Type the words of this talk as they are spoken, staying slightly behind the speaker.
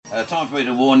Time for me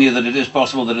to warn you that it is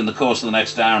possible that in the course of the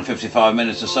next hour and 55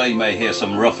 minutes or so you may hear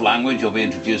some rough language or be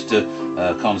introduced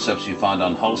to concepts you find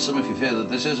unwholesome. If you fear that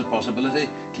this is a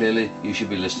possibility, clearly you should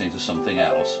be listening to something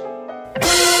else.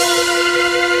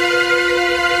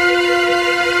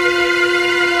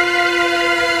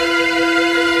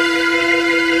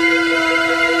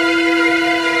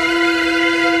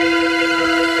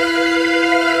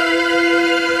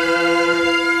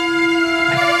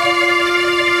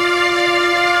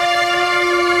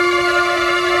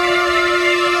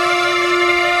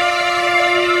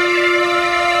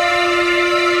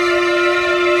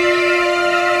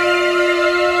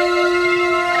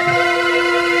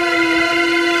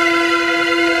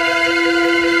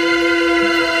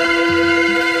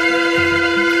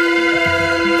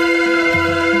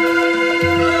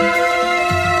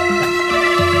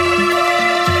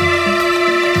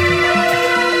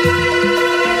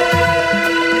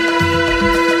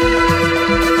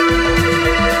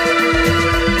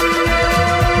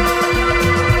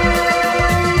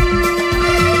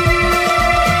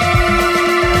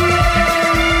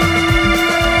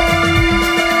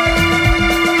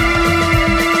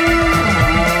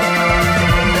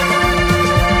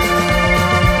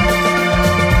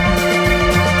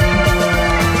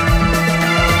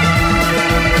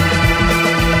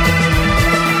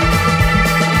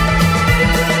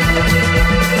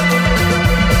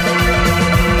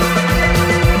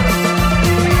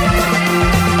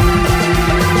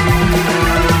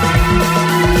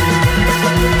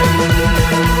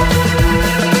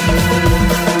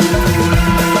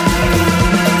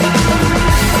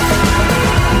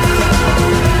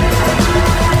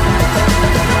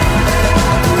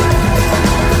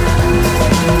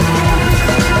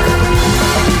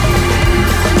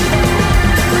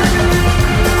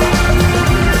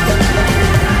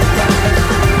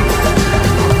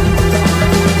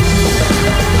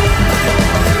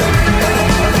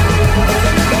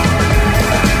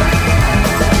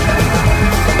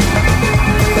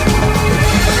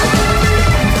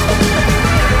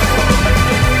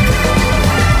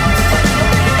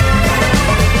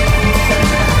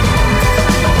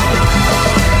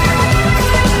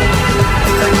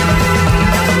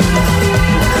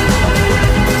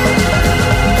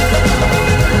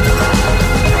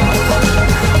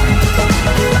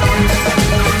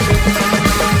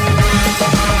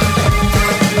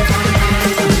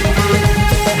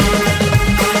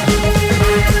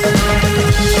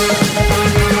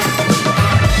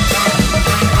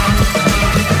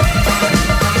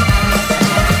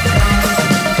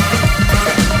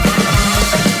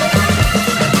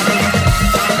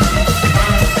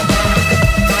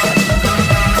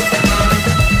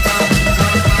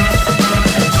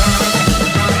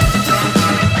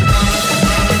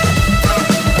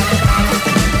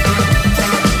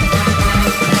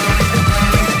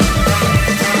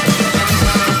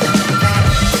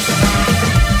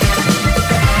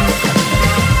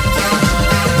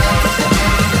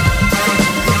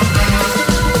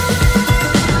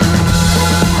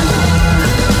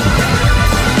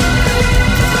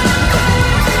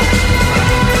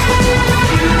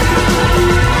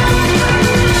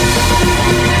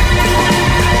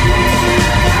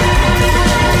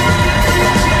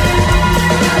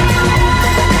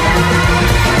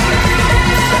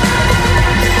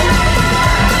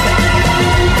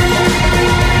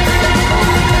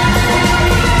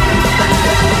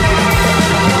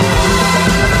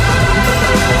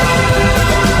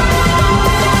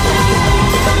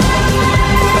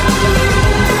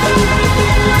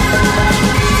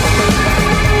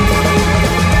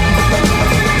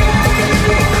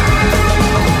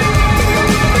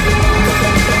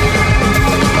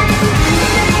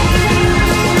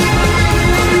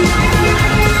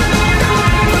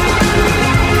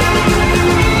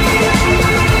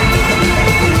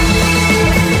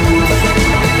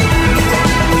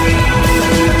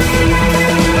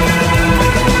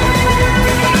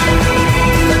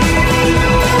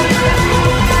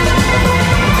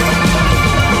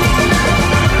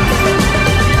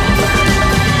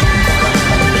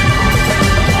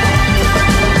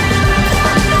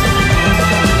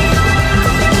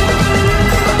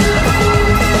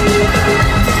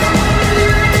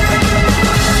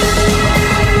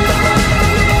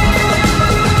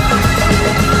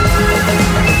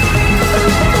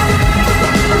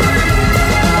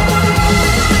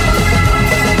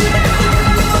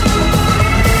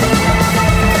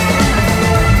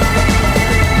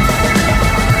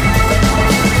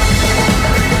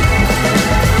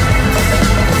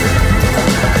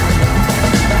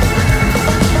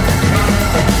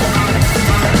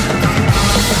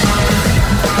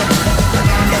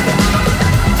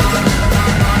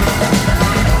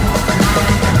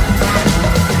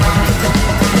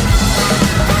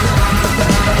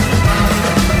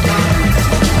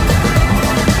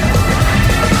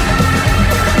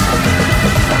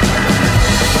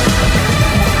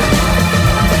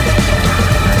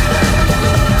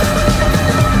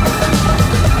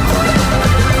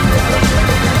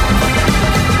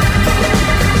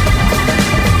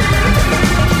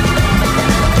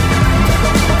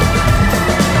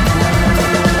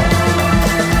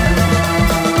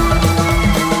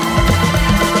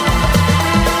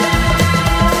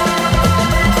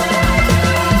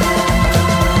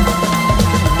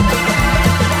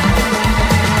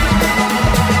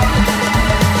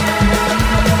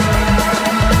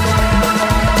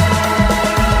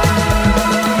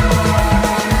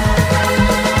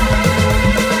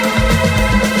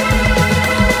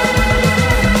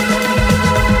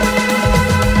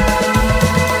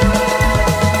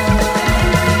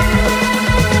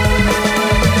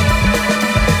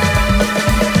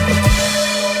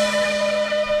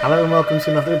 welcome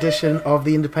to another edition of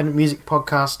the Independent Music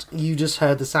Podcast. You just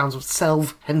heard the sounds of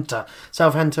Selvhenter.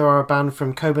 Selvhenter are a band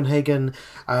from Copenhagen.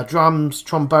 Drums,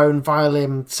 trombone,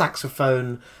 violin,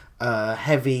 saxophone,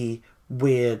 heavy,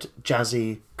 weird,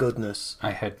 jazzy goodness.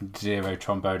 I heard 0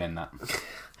 trombone in that.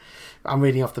 I'm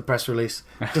reading off the press release.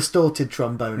 Distorted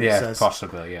trombone, it says.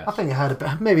 Possibly, yes. I think I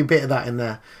heard maybe a bit of that in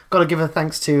there. Got to give a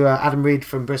thanks to Adam Reed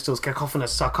from Bristol's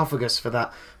Cacophonous Sarcophagus for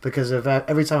that, because of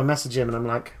every time I message him and I'm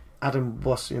like, Adam,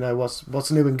 what's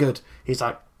new and good? He's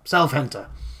like, Selvhenter.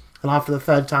 And after the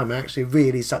third time, I actually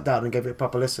really sat down and gave it a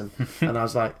proper listen. And I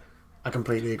was like, I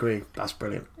completely agree. That's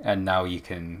brilliant. And now you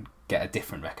can get a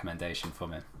different recommendation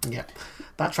from him. Yeah.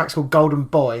 That track's called Golden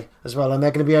Boy as well, and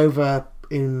they're going to be over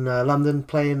in London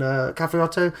playing Cafe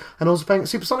Otto and also playing at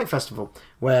Supersonic Festival,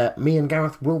 where me and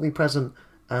Gareth will be present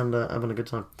and having a good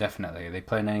time. Definitely. Are they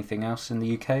playing anything else in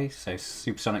the UK? So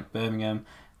Supersonic Birmingham.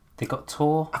 They got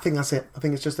tour? I think that's it. I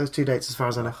think it's just those 2 dates as far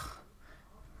as I know.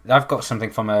 I've got something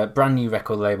from a brand new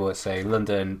record label. It's a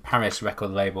London, Paris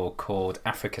record label called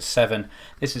Africa 7.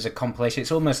 This is a compilation.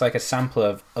 It's almost like a sample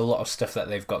of a lot of stuff that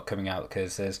they've got coming out,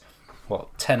 because there's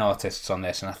 10 artists on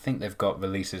this, and I think they've got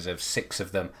releases of 6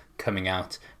 of them coming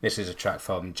out. This is a track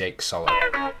from Jake Solo.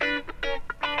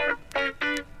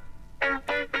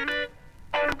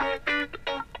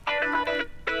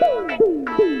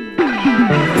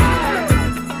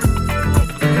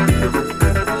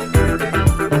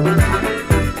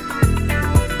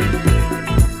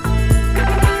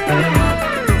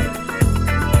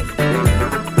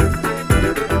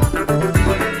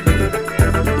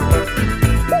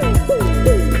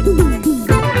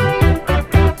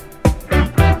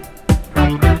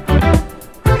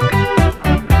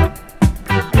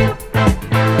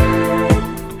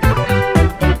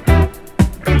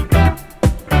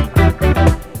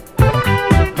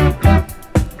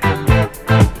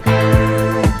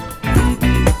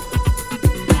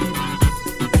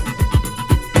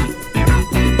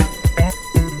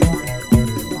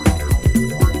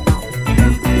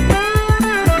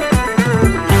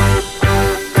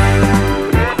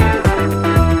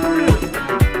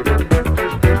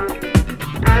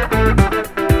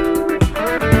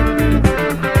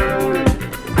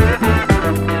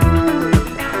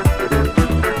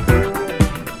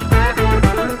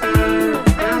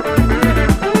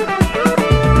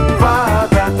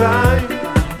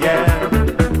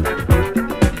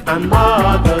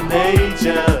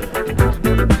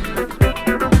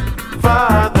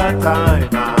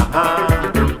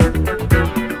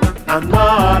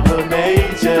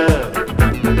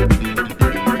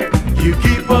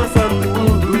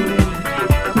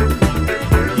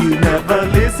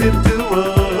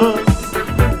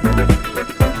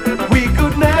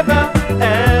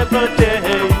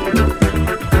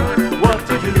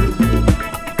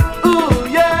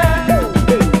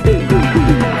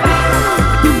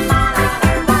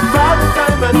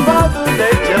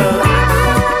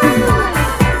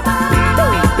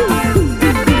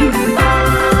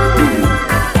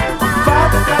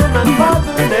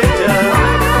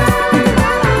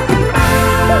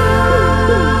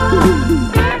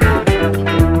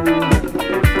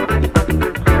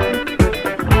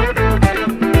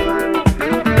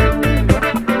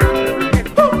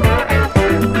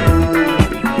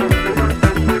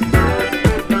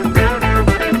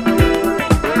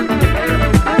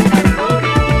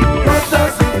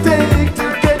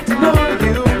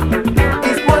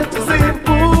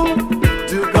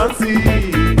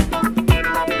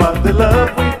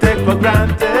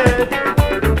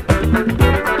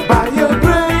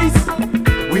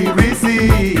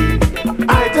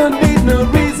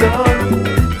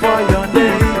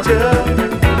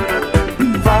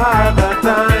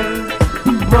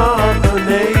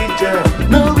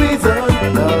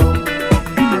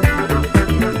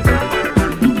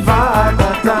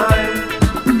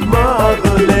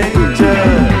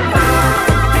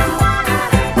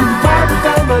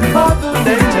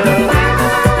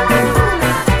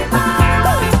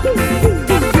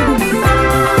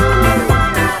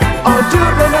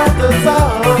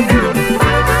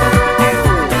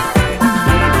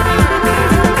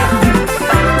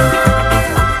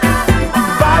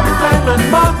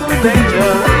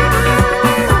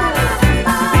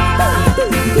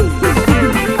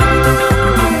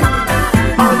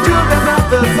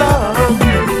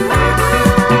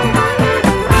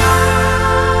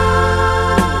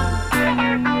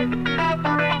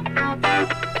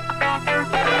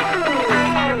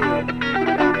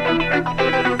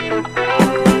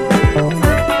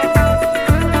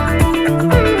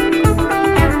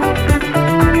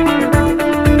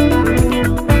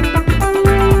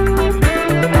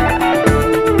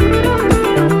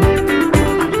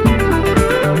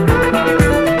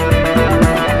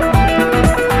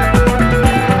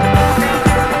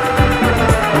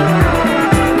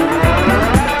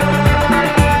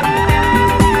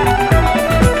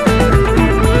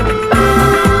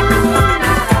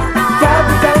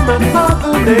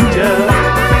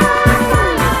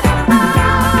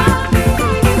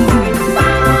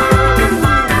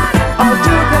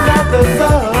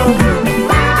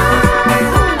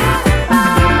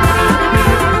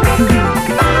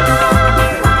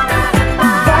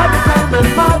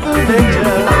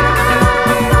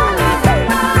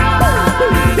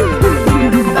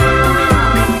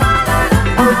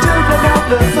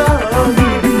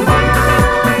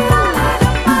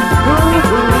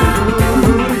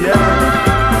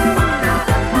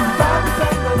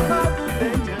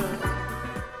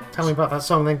 about that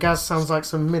song then, Gaz? Sounds like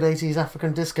some mid-80s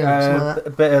African disco. Something like that. A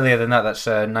bit earlier than that. That's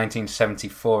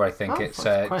 1974, I think. Oh, It's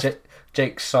Christ.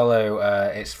 Jake Solo.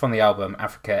 It's from the album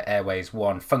Africa Airways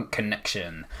 1 Funk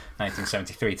Connection,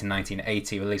 1973 to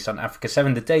 1980, released on Africa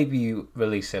 7, the debut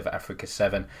release of Africa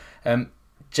 7.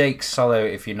 Jake Solo,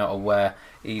 if you're not aware,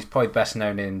 he's probably best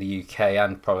known in the UK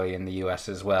and probably in the US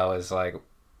as well as like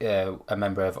a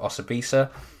member of Osabisa.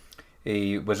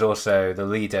 He was also the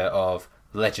leader of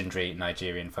legendary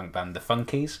Nigerian funk band The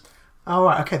Funkies. Oh,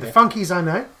 right, okay, the Funkies I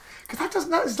know. Because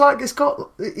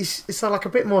it's like a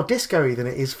bit more disco-y than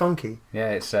it is funky.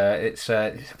 Yeah, it's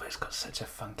got such a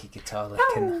funky guitar lick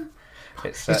in.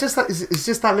 It's just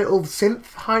that little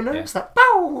synth high note. Yeah. It's that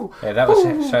bow. Yeah, that was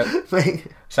it. So, Mate.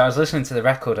 so I was listening to the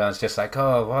record and I was just like,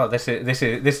 oh wow, this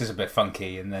is a bit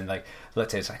funky. And then like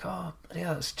looked at it, it's like, oh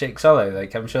yeah, that's Jake Solo.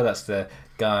 Like I'm sure that's the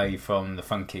guy from the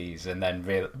Funkies. And then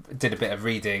did a bit of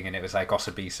reading and it was like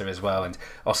Osabisa as well. And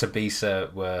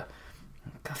Osabisa were,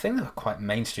 I think they were quite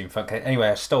mainstream funk. Anyway,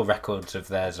 I stole records of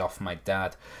theirs off my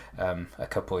dad a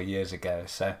couple of years ago.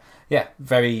 So yeah,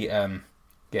 very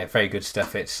good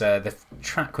stuff. It's the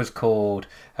track was called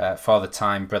Father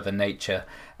Time, Brother Nature,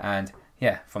 and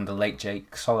yeah, from the late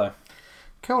Jake Solo.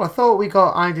 Cool.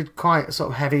 I did quite a sort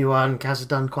of heavy one. Kaz has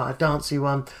done quite a dancey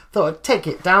one. Thought I'd take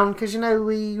it down because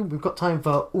we've got time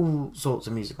for all sorts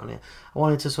of music on here. I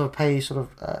wanted to sort of pay sort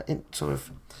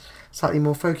of slightly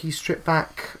more folky, stripped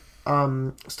back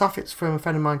stuff. It's from a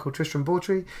friend of mine called Tristram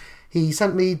Bawtry. He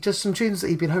sent me just some tunes that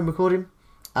he'd been home recording,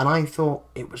 and I thought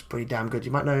it was pretty damn good.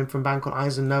 You might know him from a band called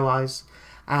Eyes and No Eyes,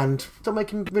 and still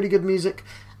making really good music,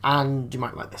 and you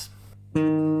might like this.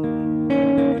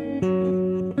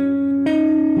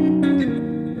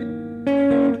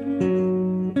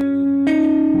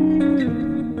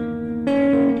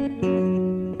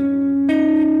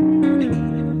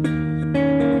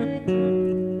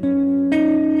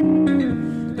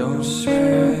 Don't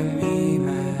swear at me,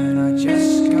 man, I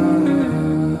just got up.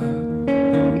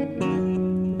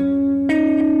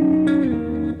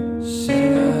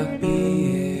 Said I'd be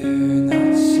here,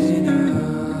 not seen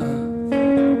enough.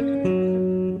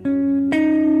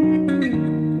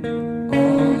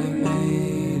 All the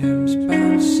maiden's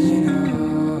bouncing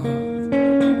off.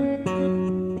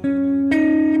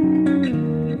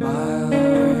 My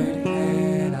lord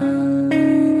had I lay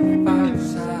the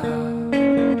fox out.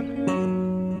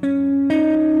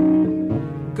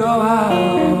 Go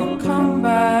out, come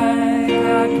back,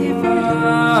 I give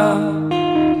up.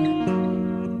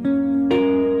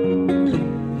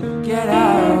 Get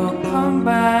out, come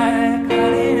back,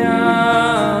 cut it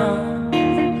up.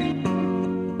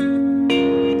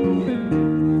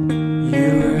 You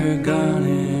were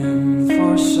gunning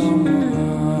for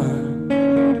someone.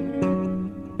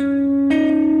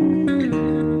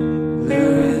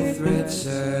 Lurid threats a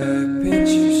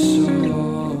picture soul.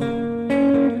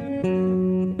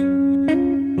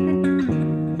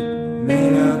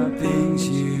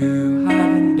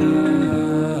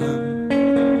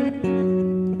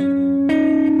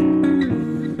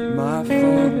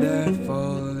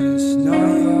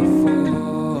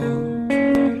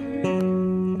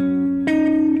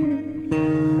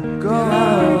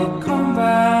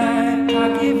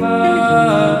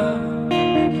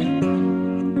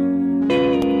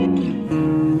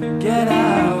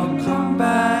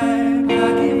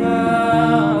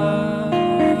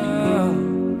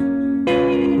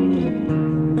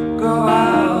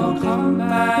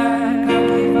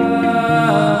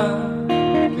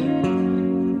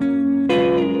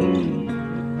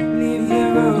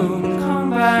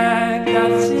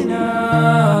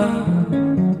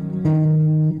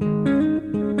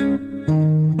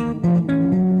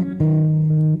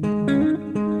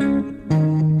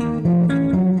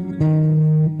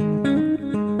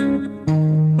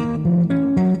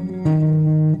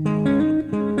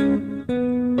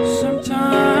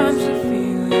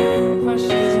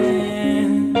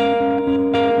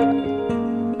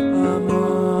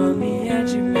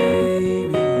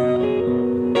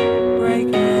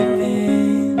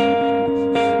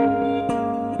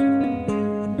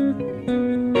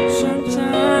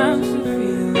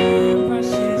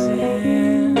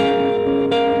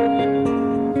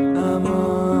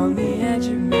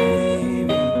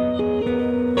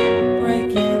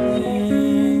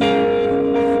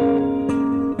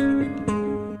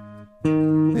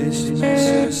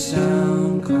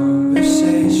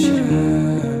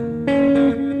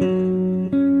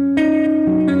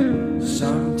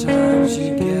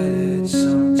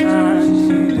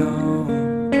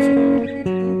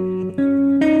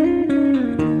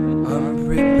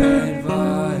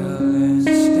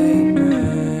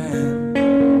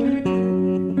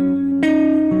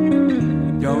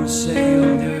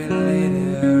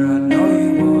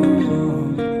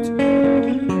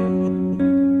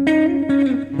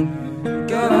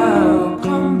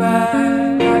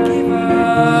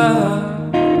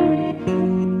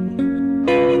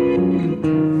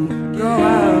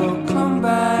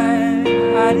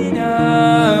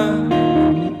 enough.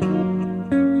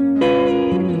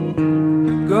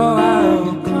 Go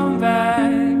out, come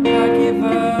back, I give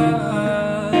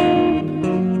up.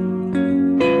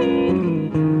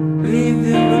 Leave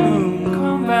the room,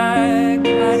 come back,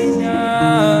 not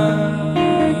enough.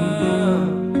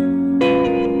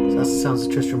 So that's the sounds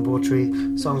of Tristram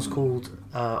Bawtry. Song's called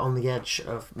On the Edge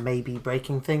of Maybe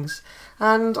Breaking Things.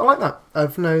 And I like that.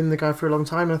 I've known the guy for a long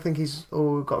time. I think he's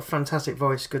got a fantastic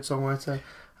voice, good songwriter,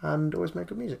 and always made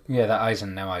good music. Yeah, that Eyes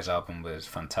and No Eyes album was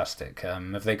fantastic.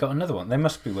 Have they got another one? They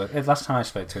must be working. Last time I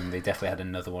spoke to him, they definitely had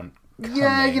another one coming.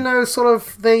 Yeah, you know, sort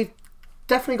of, they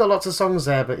definitely got lots of songs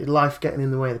there, but life getting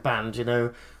in the way of the band, you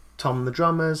know. Tom, the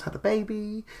drummer's had a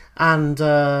baby, and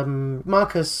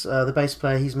Marcus, the bass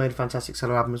player, he's made a fantastic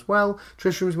solo album as well.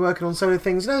 Tristram's working on solo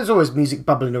things. You know, there's always music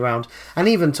bubbling around, and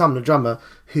even Tom, the drummer,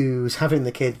 who's having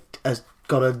the kid, has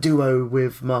got a duo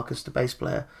with Marcus, the bass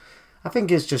player. I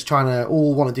think it's just trying to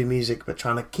all want to do music, but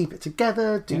trying to keep it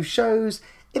together, do shows.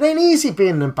 It ain't easy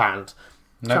being in a band.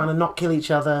 No. Trying to not kill each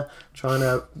other, trying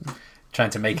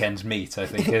to make ends meet, I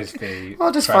think, is the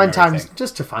well, just primary find times, thing.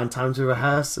 just to find time to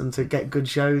rehearse and to get good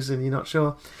shows, and you're not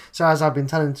sure. So as I've been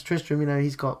telling to Tristram, you know,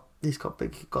 he's got a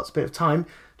bit of time.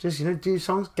 Just, you know, do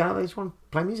songs, get out there, just want to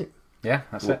play music. Yeah,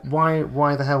 that's it. Why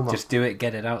the hell not? Just do it,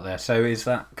 get it out there. So is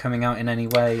that coming out in any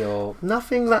way, or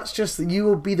Nothing. That's just that you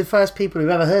will be the first people who've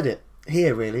ever heard it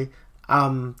here, really.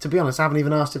 To be honest, I haven't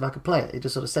even asked if I could play it. He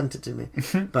just sort of sent it to me.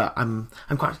 But I'm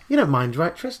quite... You don't mind,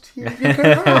 right, Trist? You're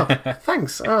good? Oh,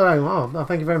 thanks. Oh,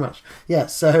 thank you very much. Yeah,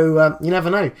 so you never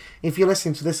know. If you're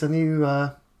listening to this, a new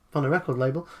on a record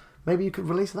label, maybe you could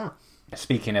release that.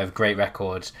 Speaking of great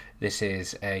records, this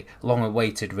is a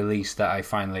long-awaited release that I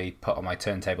finally put on my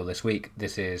turntable this week.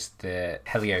 This is the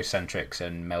Heliocentrics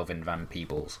and Melvin Van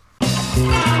Peebles.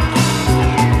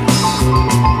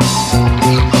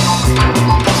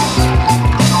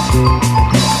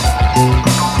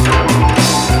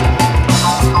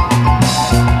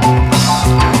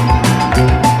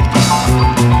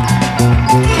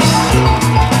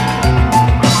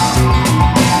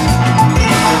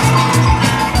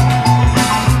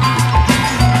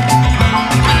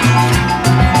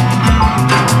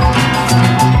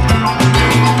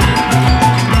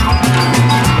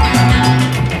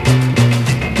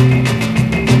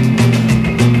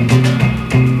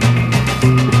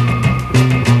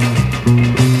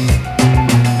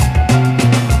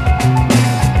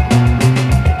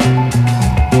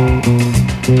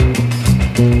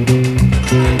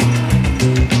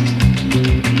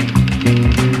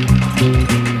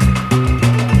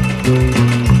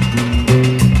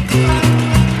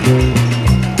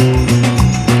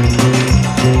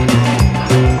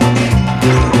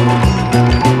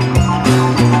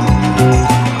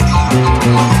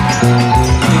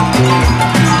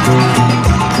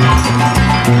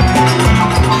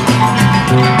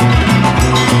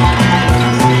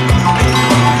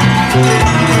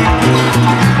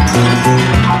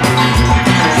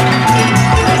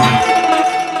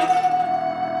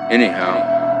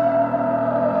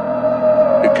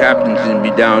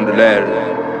 Down the ladder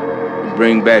and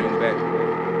bring back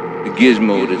the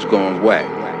gizmo that's gone whack.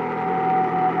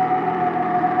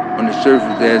 On the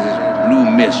surface there's this blue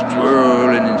mist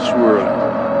swirling and swirling.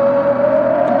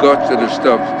 The guts of the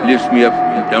stuff lifts me up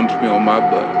and dumps me on my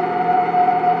butt.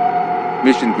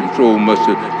 Mission control must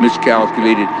have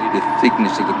miscalculated the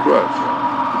thickness of the crust,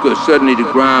 because suddenly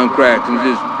the ground cracks and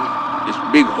this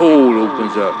big hole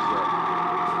opens up.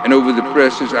 And over the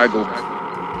presses I go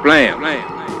blam.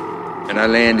 And I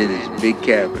land in this big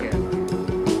cavern.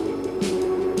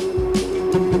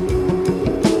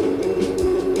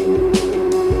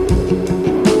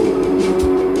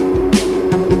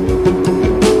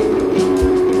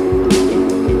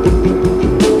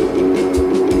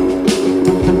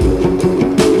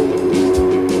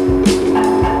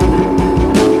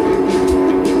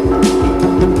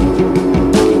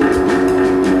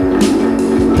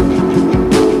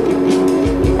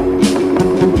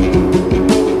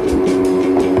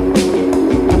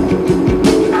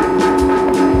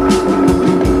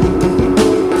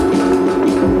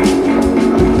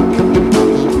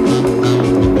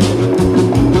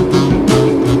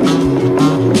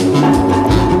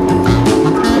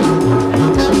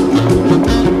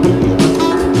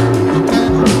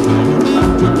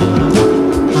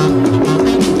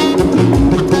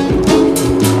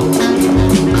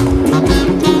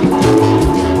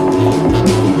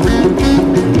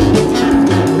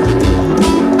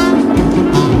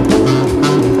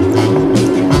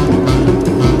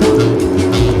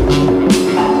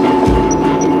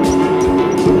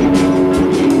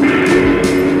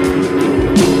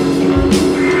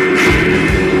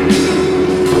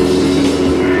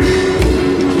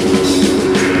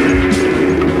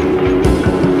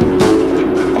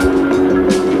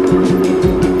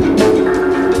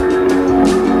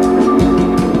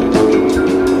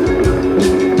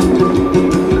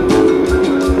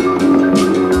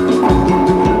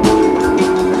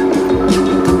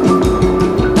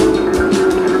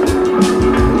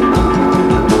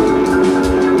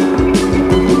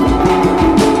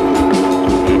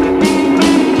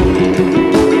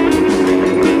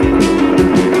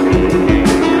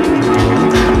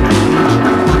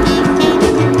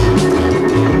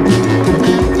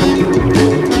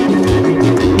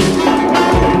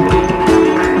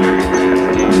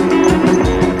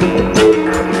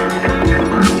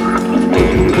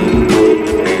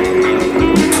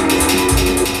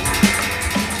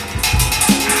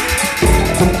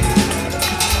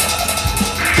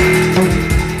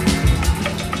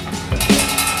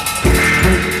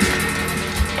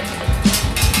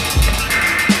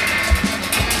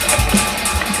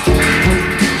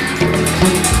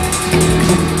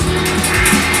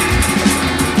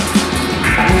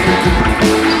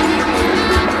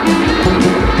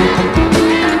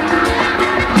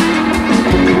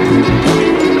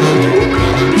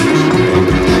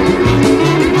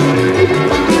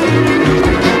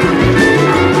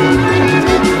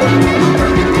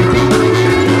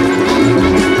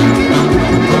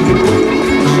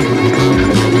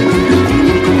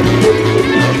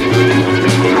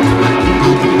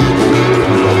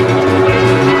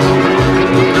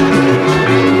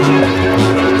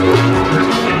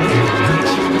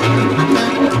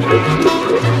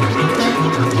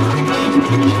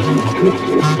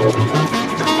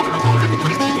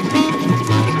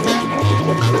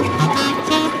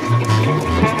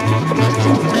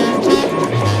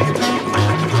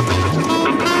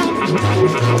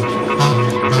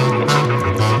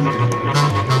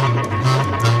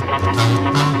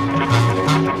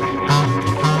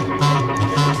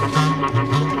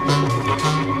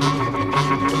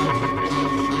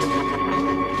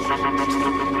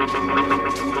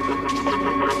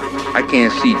 I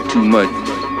can't see too much,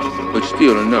 but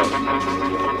still enough.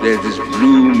 There's this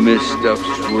blue mist stuff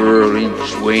swirling,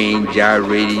 swaying,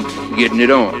 gyrating, getting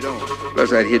it on.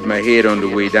 Plus I'd hit my head on the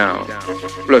way down.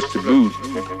 Plus the boot,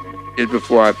 just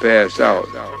before I pass out,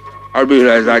 I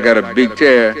realized I got a big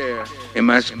tear in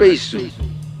my spacesuit.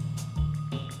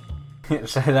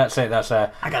 So that's it. That's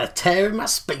I got a tear in my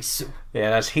spacesuit. Yeah,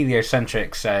 that's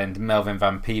Heliocentrics and Melvin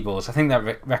Van Peebles. I think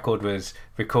that record was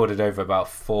recorded over about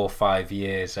 4 or 5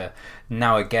 years.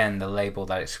 Now again, the label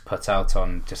that it's put out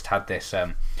on just had this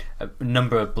a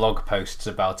number of blog posts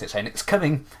about it saying it's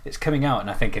coming out. And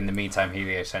I think in the meantime,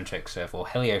 Heliocentrics or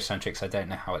Heliocentrics, I don't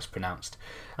know how it's pronounced.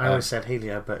 I always said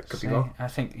Helio, but it could be wrong. I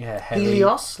think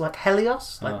Helios, like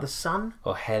Helios, like the sun,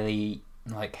 or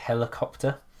like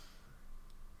helicopter.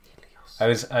 I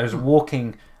was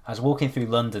walking through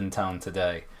London town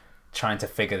today, trying to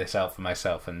figure this out for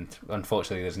myself, and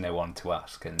unfortunately, there's no one to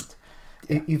ask. And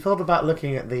you thought about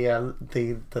looking at the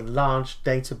large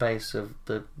database of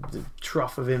the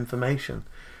trough of information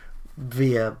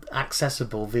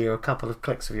accessible via a couple of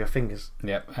clicks of your fingers.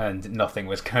 Yep, and nothing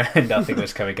was coming out.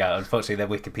 Unfortunately, their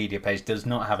Wikipedia page does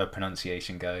not have a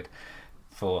pronunciation guide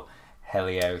for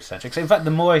Heliocentrics. In fact,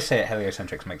 the more I say it,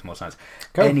 Heliocentrics makes more sense.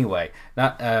 Cool. Anyway,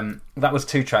 that was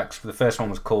 2 tracks. The first one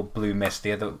was called Blue Mist.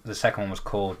 The second one was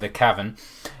called The Cavern.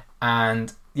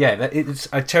 And yeah,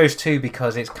 I chose 2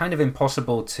 because it's kind of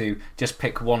impossible to just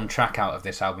pick one track out of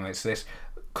this album. It's this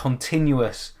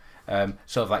continuous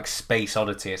sort of like space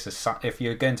oddity. If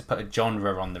you're going to put a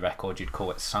genre on the record, you'd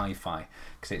call it sci-fi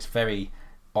because it's very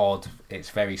odd. It's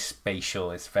very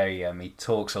spatial. It's very. He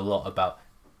talks a lot about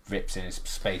rips in his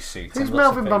spacesuit. Who's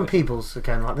Melvin Van Peebles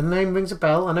again? Like the name rings a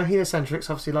bell. I know Heliocentrics,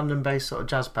 obviously London-based sort of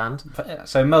jazz band.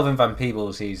 So Melvin Van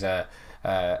Peebles, he's a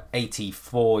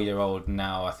 84-year-old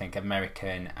now, I think,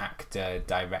 American actor,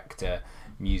 director,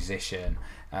 musician.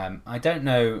 I don't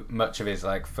know much of his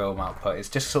like film output. It's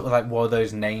just sort of like one of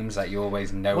those names that you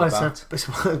always know about.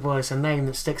 It's a name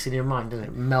that sticks in your mind, isn't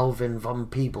it? Melvin Van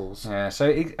Peebles. Yeah, so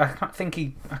I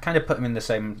kind of put him in the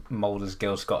same mould as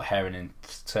Gil Scott-Heron in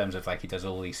terms of like he does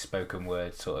all these spoken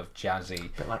word sort of jazzy. A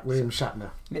bit like William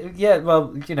Shatner. Yeah, well,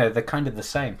 they're kind of the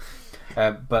same.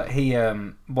 But he,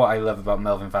 what I love about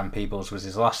Melvin Van Peebles was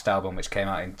his last album, which came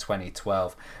out in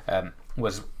 2012,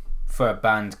 was for a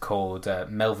band called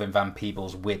Melvin Van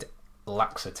Peebles with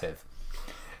Laxative.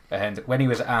 And when he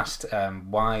was asked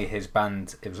why his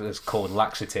band was called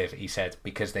Laxative, he said,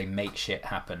 because they make shit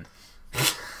happen.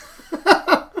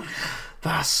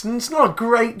 It's not a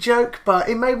great joke, but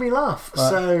it made me laugh.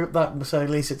 So at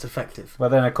least it's effective. Well,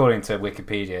 then, according to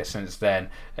Wikipedia, since then,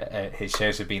 his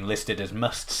shows have been listed as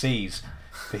must-sees.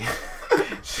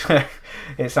 So,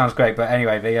 it sounds great, but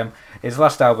anyway, his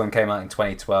last album came out in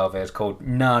 2012. It was called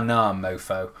Nah Nah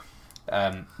Mofo.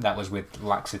 That was with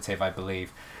Laxative, I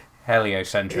believe.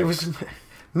 Heliocentrics. It was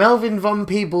Melvin Van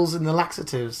Peebles and the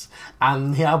Laxatives,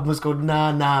 and the album was called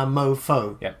Nah Nah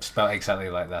Mofo. Yep, spelled exactly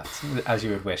like that, as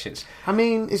you would wish. I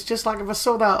mean, it's just like if I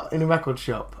saw that in a record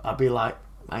shop, I'd be like,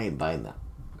 I ain't buying that.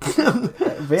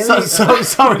 Really?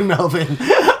 Sorry, Melvin.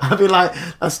 I'd be like,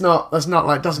 that's not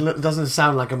like doesn't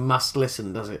sound like a must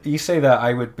listen, does it? You say that,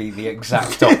 I would be the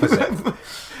exact opposite.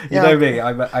 You know me.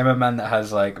 I'm a man that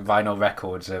has like vinyl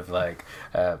records of like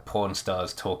porn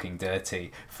stars talking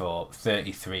dirty for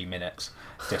 33 minutes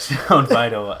just on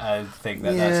vinyl. I think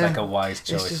that's like a wise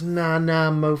choice. It's just Nah Nah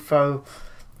Mofo.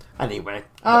 Anyway,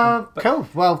 cool.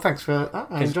 Well, thanks for that.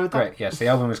 I enjoyed that. Great. Yes, the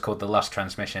album is called The Last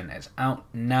Transmission. It's out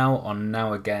now on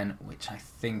Now Again, which I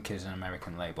think is an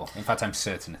American label. In fact, I'm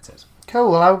certain it is.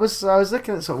 Cool. Well, I was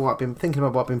looking at sort of what I've been thinking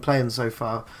about, what I've been playing so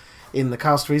far in the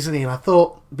cast recently, and I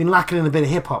thought been lacking in a bit of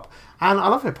hip hop, and I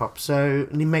love hip hop, so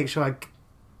I need to make sure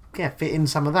I fit in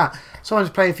some of that. So I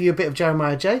just play for you a bit of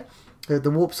Jeremiah J,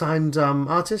 the Warp Signed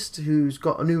artist who's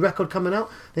got a new record coming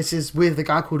out. This is with a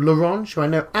guy called Larange, who I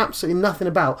know absolutely nothing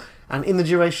about, and in the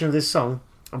duration of this song,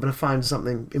 I'm going to find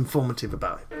something informative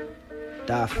about him.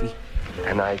 Daffy.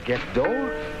 And I get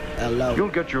dough? Hello. You'll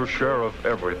get your share of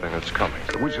everything that's coming.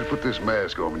 We should put this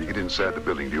mask on when you get inside the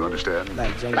building. Do you understand?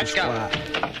 Let's go.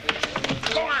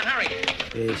 Go on, hurry.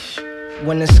 Ish.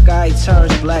 When the sky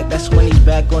turns black, that's when he's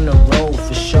back on the road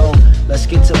for sure. Let's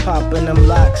get to popping them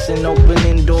locks and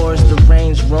opening doors. The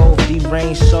rains roll,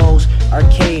 deranged souls.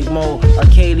 Arcade mode,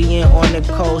 Arcadian on the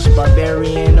coast,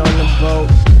 barbarian on the boat.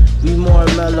 We more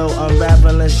mellow,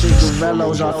 unraveling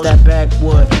cigarillos off that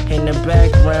backwood. In the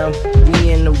background,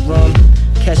 we in the room.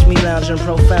 Catch me lounging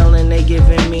profound and they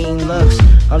giving mean looks.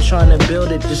 I'm trying to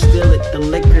build it, distill it, the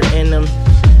liquor in them.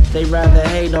 They rather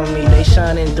hate on me, they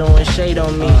shining, throwing shade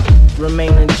on me.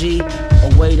 Remain a G,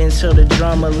 or wait until the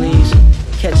drama leaves.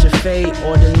 Catch a fade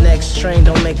or the next train,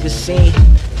 don't make a scene.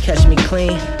 Catch me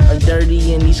clean or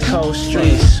dirty in these cold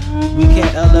streets. We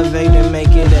can elevate and make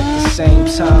it at the same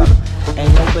time.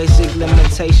 Ain't no basic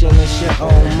limitation, it's your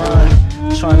own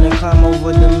mind. Trying to climb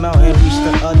over the mountain, reach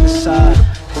the other side.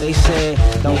 They said,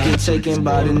 don't get taken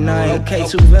by the night. Okay,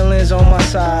 2 villains on my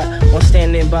side, one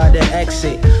standing by the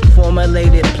exit.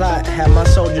 Formulated plot, had my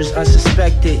soldiers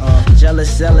unsuspected.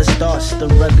 Jealous, zealous thoughts, the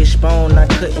ruggish bone, I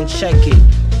couldn't check it.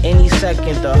 Any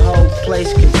second, the whole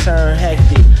place could turn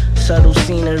hectic. Subtle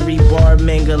scenery, bar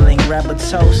mingling, grab a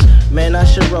toast. Man, I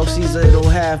should roast these little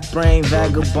half-brain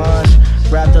vagabonds.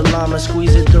 Grab the llama,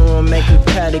 squeeze it through and make a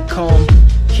catacomb.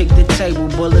 Kick the table,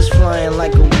 bullets flying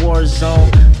like a war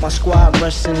zone. My squad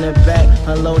rushed in the back,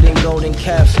 unloading golden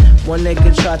caps. One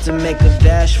nigga tried to make a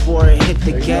dash for it, hit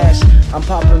the gas. I'm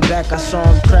popping back, I saw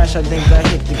him crash, I think I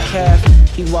hit the calf.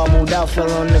 He wobbled out, fell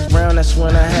on the ground, that's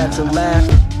when I had to laugh.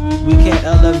 We can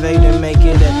elevate and make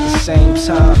it at the same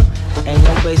time. Ain't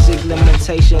no basic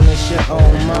limitation, it's your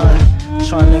own mind.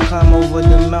 Trying to climb over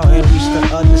the mountain, reach the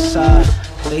other side.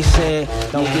 They said,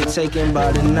 don't get taken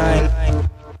by the night.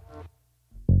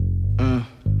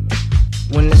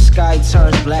 When the sky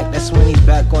turns black, that's when he's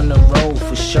back on the road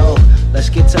for sure. Let's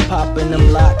get to popping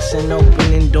them locks and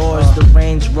opening doors. The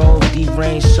Range Rover,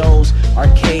 deranged souls,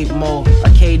 arcade mode.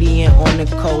 Arcadian on the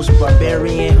coast,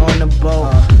 barbarian on the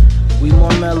boat. We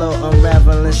more mellow,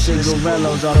 unraveling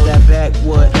cigarillos off that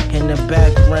backwood. In the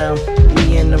background,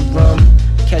 we in the room.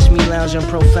 Catch me lounging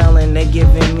profound, they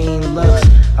giving mean looks.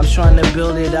 I'm trying to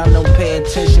build it, I don't pay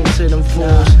attention to them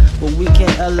fools. But we can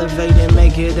elevate and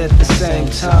make it at the same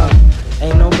time.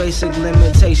 Ain't no basic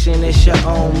limitation, it's your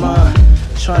own mind.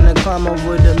 Trying to climb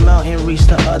over the mountain, reach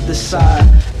the other side.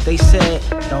 They said,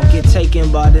 don't get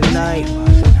taken by the night.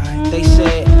 They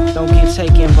said, don't get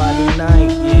taken by the night.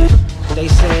 Yeah. They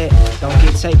said, don't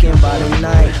get taken by the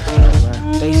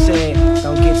night. They said,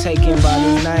 don't get taken by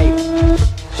the night.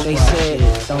 They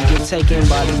said, don't get taken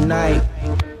by the night.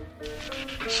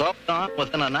 So,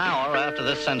 within an hour after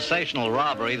this sensational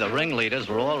robbery, the ringleaders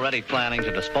were already planning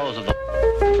to dispose of the...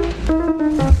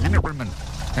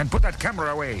 And put that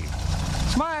camera away.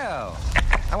 Smile!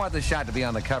 I want this shot to be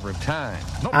on the cover of Time.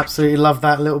 Absolutely love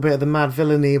that little bit of the mad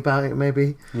villainy about it,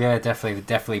 maybe. Yeah,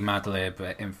 definitely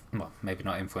Madlib, well, maybe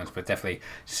not influenced, but definitely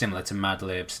similar to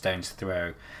Madlib, Stone's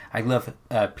Throw. I love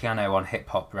piano on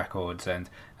hip-hop records, and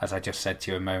as I just said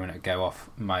to you a moment ago off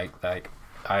mic, like,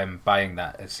 I am buying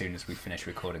that as soon as we finish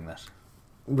recording this.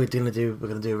 We're gonna do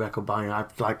a record buying.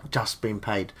 I've just been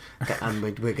paid, and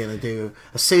we're gonna do,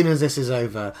 as soon as this is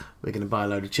over, we're gonna buy a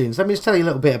load of tunes. Let me just tell you a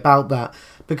little bit about that,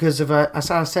 because of as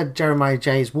I said, Jeremiah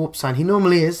J's Warp Sign. He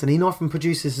normally is, and he often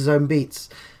produces his own beats,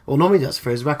 or normally does for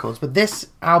his records. But this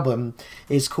album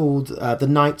is called "The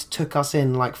Night Took Us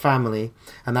In Like Family,"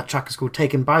 and that track is called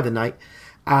 "Taken by the Night,"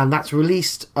 and that's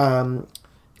released.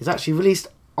 It's actually released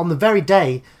on the very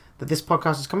day that this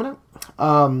podcast is coming out,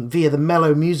 via the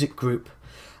Mellow Music Group.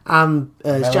 And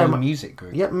Mellow Music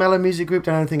Group. Yep, Mellow Music Group.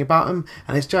 Don't know anything about them.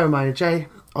 And it's Jeremiah J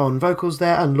on vocals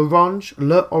there, and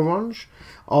L'Orange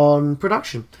on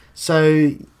production.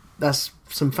 So that's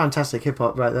some fantastic hip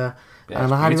hop right there. Yeah,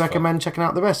 and I highly recommend checking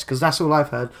out the rest, because that's all I've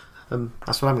heard.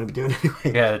 That's what I'm going to be doing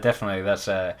anyway. Yeah, definitely. That's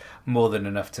more than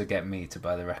enough to get me to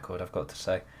buy the record, I've got to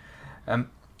say.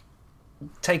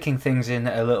 Taking things in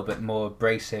a little bit more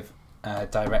abrasive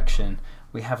direction,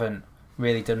 we haven't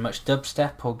really done much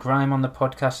dubstep or grime on the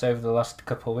podcast over the last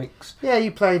couple of weeks. Yeah,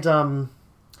 you played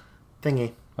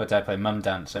thingy. What did I play? Mum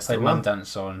Dance. I played Mum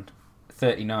Dance on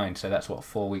 39, so that's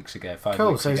 4 weeks ago, 5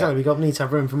 cool, weeks so ago. Exactly, we need to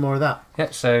have room for more of that.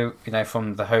 Yeah, so,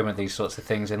 from the home of these sorts of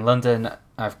things in London,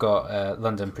 I've got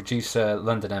London producer,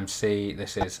 London MC,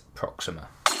 this is Proxima.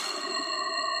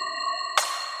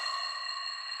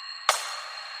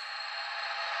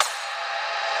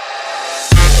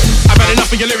 Enough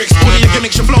of your lyrics, all of your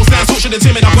gimmicks, your flow sounds tortured and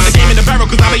timid. I've got the game in the barrel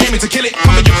cause I've been aiming to kill it.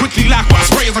 Cover you quickly like what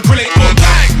I spray as acrylic. Boom,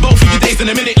 bang! Both of your days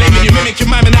in a minute, laming you mimic. You're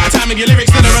miming out of time and your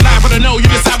lyrics that are alive. But I know you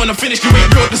decide when I'm finished, you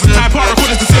ain't real. This is type R,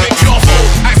 according to civic. Your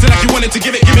fault, acting like you wanted to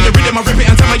give it. Give it the rhythm, I rip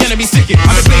it until my enemy sick it.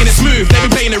 I've been playing it smooth, they've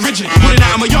been playing it rigid. Putting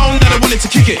out on my own, that I wanted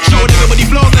to kick it. Showing everybody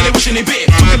flaws, now they wishing they bit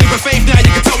it. Took a leap of faith, now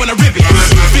you can tell when I rip it.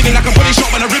 Feeling like a body shot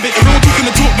when I rip it. They're all talking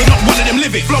the talk, but not one of them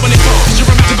live it. Flowing it fast,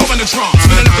 you're about to go in the trance.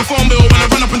 Feeling like a phone bill when I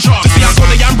run up and charge. To see how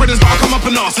the young brothers gotta come up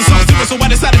and ask. It's Sub-Zero, so I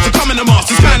decided to come in the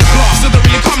mask. It's kind of class, so they're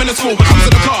really coming at all. But comes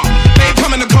to the car, they ain't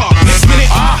come in the car. Next minute,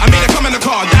 I made her come in the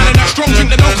car. Down in that strong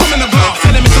drink that don't come in the glass.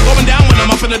 Telling me it's going down when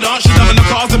I'm up in the dance. She's loving the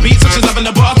cars, the beats, such as loving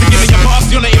the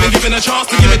a chance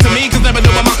to give it to me, cause never do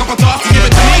I mark up a task to give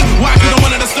it to me. Why? Cause I'm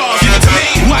one of the stars. Give it to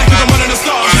me. Why? Cause I'm one of the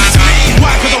stars. Give it to me.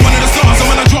 Why? Cause I'm one of the stars. So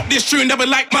when I drop this tune, they'll be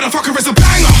like, motherfucker, it's a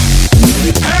banger.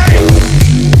 Hey,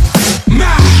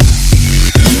 man.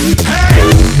 Hey,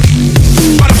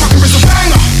 motherfucker, it's a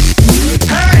banger.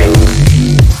 Hey,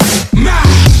 man.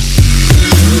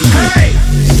 Hey,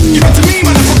 give it to me,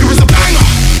 motherfucker, it's a banger.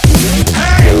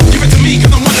 Hey, give it to me, cause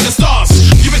I'm one of the stars.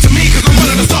 Give it to me, cause I'm one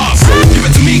of the stars. Give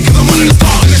it to me, cause I'm one of the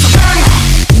stars. And it's a banger.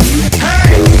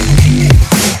 Hey,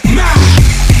 man.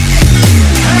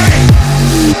 Hey,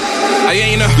 I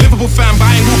ain't a Liverpool fan, but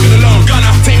I ain't walking alone.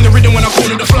 Gonna tame the rhythm when I call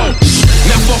it the flow.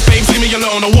 Left off, babe, leave me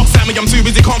alone. Or WhatsApp me, I'm too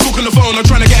busy, can't talk on the phone. I'm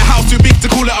trying to get a house too big to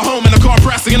call it a home, and a car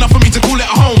pricing enough for me to call it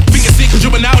a home. Think it's sick, cause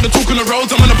you're now the talk on the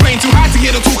roads. I'm on a plane too high to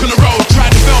hear the talk on the road.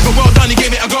 Tried to fail, but well done, you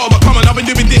gave it a go. But come on, I've been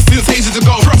doing this since ages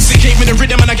ago. Proxy gave me the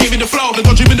rhythm and I gave it the flow. The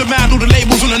country with the man, all the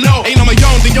labels wanna know. Ain't on my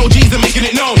own, the OGs are making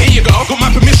it known. Here you go, got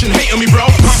my permission, hate on me, bro.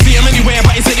 Can't see him anywhere,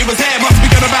 but he said he was here. Must be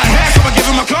good about hair, so I give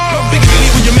him a call. Big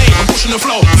believe with your mate, I'm pushing the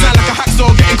flow. Sound like a hacksaw,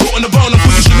 getting caught on the bone. I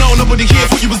thought you should know, nobody here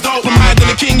thought you was dope. I'm higher than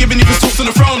the king, even if it's talks on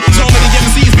the throne. So many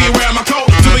MCs be wearing my coat.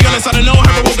 To be honest, I don't know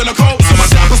how we're all gonna cope. So I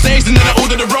set up on stage and then I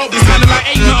order the rope. It's kinda like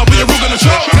 8 now, but you're all gonna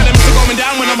choke. Tell them it's going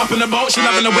down when I'm up in the boat. She's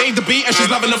loving the wave, the beat, and she's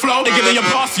loving the flow. They're giving you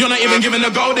pass, you're not even giving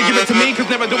a go. They give it to me, cause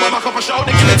never do I mark up a show.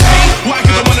 They give it to me, why?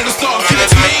 Cause I'm one of the stars. Give it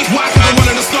to me, why? Cause I'm one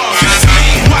of the stars. Give it to me,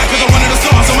 why? Cause I'm one of the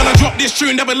stars. So when I drop this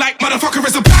tune, they'll be like, motherfucker,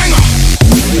 it's a banger.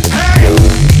 Hey,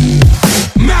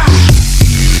 man.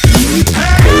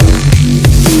 Hey,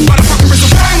 motherfucker, it's a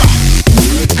banger.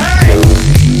 Hey,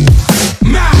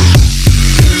 man.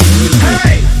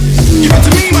 Hey, give it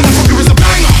to me, motherfucker, it's a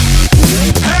banger.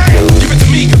 Hey, give it to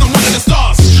me, cause I'm one of the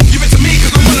stars. Give it to me,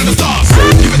 cause I'm one of the stars.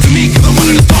 Give it to me, cause I'm one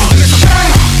of the stars. And it's a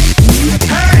banger.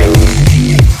 Hey,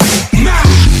 man.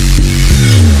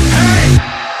 Hey.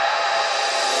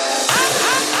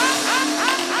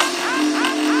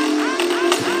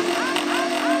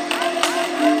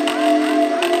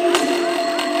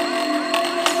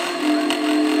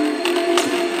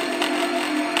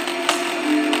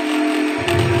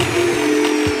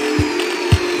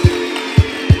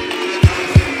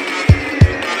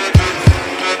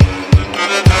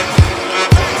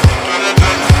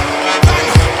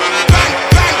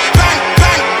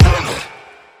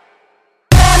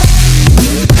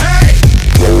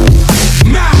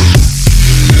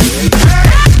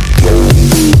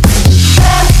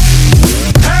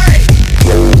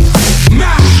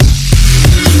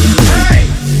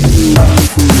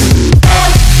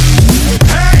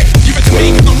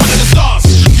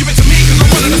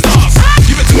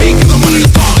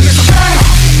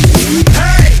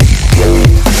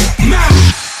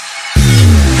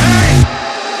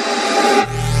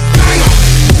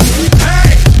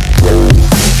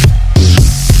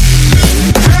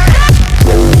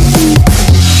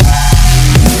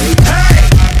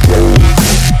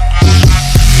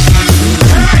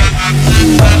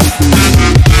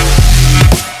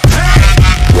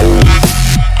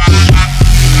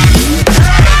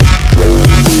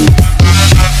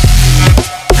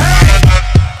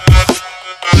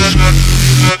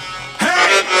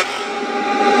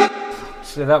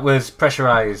 So that was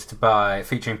Pressurized by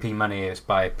featuring P Money. It's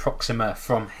by Proxima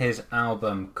from his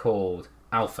album called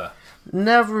Alpha.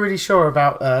 Never really sure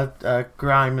about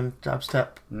grime and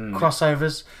dubstep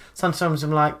crossovers. Sometimes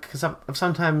I'm like, because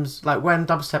sometimes like when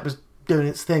dubstep was doing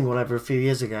its thing, whatever, a few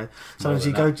years ago.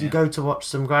 Sometimes you go to watch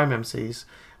some grime MCs,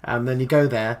 and then you go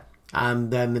there, and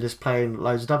then they're just playing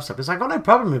loads of dubstep. It's like, I've got no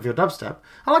problem with your dubstep.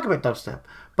 I like a bit of dubstep.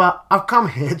 But I've come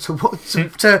here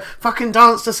to fucking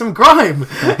dance to some grime.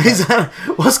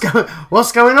 What's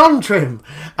going on, Trim?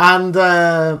 And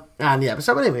yeah.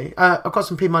 So anyway, I've got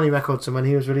some P Money records from when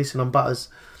he was releasing on Butters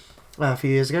a few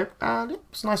years ago, and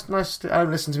it's nice. I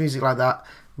don't listen to music like that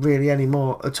really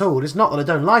anymore at all. It's not that I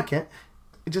don't like it;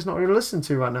 it's just not really listened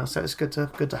to right now. So it's good to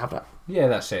have that. Yeah,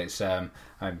 that's it. It's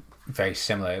I'm very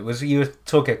similar. It was, you were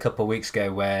talking a couple of weeks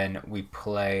ago when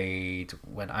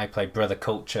I played Brother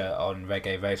Culture on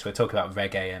Reggae Race. We're talking about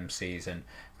reggae MCs and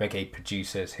reggae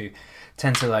producers who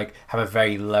tend to like have a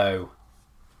very low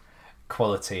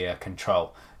quality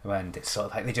control, and it's sort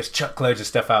of like they just chuck loads of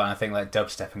stuff out. And I think like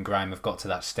dubstep and grime have got to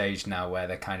that stage now where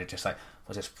they're kind of just like,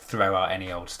 we'll just throw out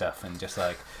any old stuff, and just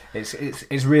like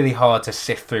it's really hard to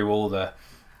sift through all the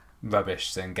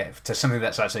rubbish and get to something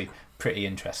that's actually pretty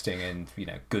interesting and, you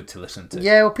know, good to listen to.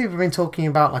 Yeah, well, people have been talking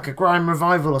about like a grime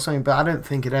revival or something, but I don't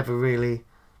think it ever really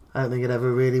I don't think it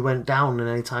ever really went down in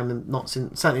any time, and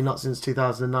certainly not since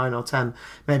 2009 or 10.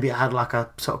 Maybe it had like a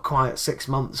sort of quiet 6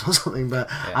 months or something, but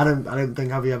I don't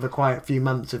think I've ever quiet few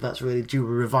months if that's really due a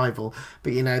revival.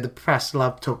 But you know, the press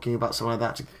love talking about something like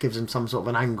that. It gives them some sort of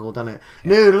an angle, doesn't it?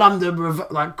 New London,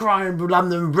 like grime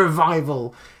London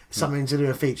revival. Something to do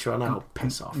a feature on. Oh,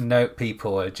 piss off. No,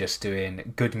 people are just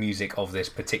doing good music of this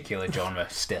particular genre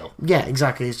still. Yeah,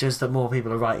 exactly. It's just that more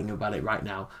people are writing about it right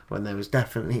now, when there was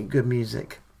definitely good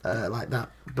music like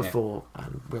that before,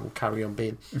 and will carry on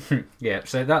being. Yeah,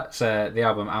 so that's the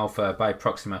album Alpha by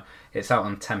Proxima. It's out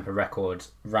on Temper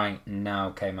Records right now.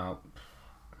 Came out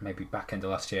maybe back into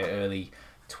last year, early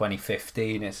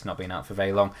 2015. It's not been out for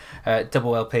very long.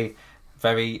 Double LP,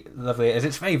 very lovely.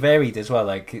 It's very varied as well.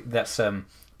 Like that's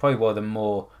probably one of the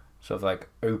more sort of like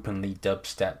openly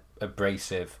dubstep,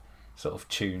 abrasive sort of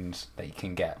tunes that you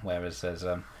can get, whereas there's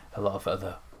a lot of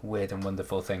other weird and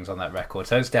wonderful things on that record.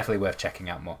 So it's definitely worth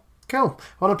checking out more. Cool.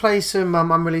 I want to play some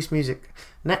unreleased music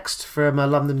next from a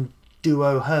London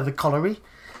duo, Hervé Colliery.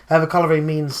 Hervé Colliery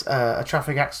means a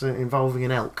traffic accident involving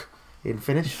an elk in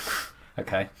Finnish.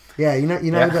 Okay. Yeah, you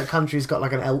know that country's got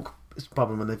like an elk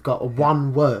problem, and they've got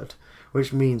one word,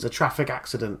 which means a traffic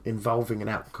accident involving an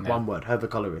elk. Yeah. One word, Hervé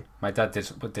Colliery. My dad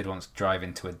did once drive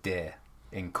into a deer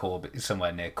in Corby,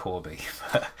 somewhere near Corby,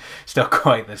 but it's not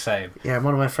quite the same. Yeah,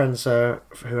 one of my friends who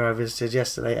I visited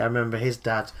yesterday, I remember his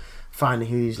dad finding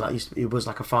he was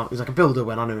like a farmer. He was like a builder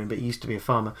when I knew him, but he used to be a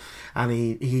farmer, and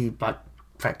he like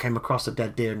came across a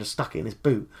dead deer and just stuck it in his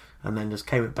boot, and then just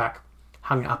came it back,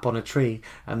 hung it up on a tree,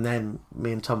 and then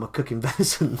me and Tom were cooking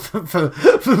venison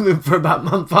for about a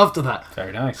month after that.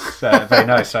 Very nice. Very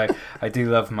nice. I do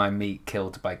love my meat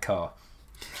killed by car.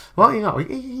 Well, you know,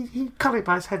 he cut it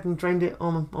by his head and drained it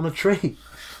on a tree.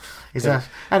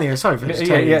 Anyway, sorry for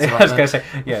vegetarians. I was going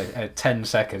to say, 10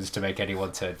 seconds to make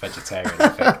anyone turn vegetarian, I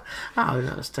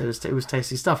think. It was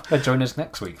tasty stuff. Join us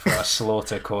next week for our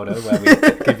slaughter corner, where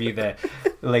we give you the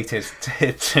latest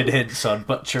tips and hints on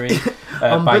butchery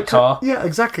by car. Yeah,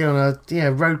 exactly, on a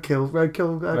roadkill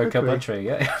butchery,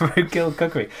 yeah, roadkill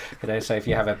cookery. So if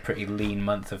you have a pretty lean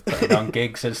month of putting on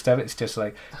gigs and stuff, it's just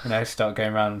like, start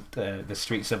going around the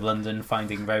streets of London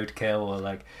finding roadkill or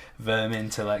like vermin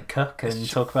to like cook and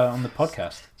talk about it on the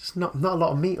podcast. Just not a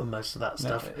lot of meat on most of that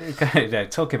stuff. No,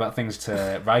 talking about things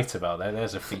to write about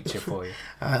there's a feature for you.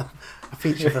 A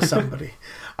feature for somebody.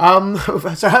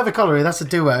 So Hervé Colliery, that's a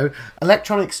duo.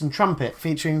 Electronics and Trumpet,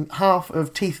 featuring half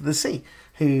of Teeth of the Sea,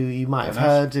 who you might have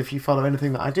heard if you follow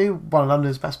anything that I do. One of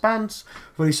London's best bands.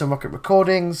 Released on Rocket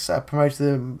Recordings. Promoted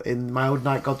them in my old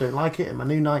night, God Don't Like It, and my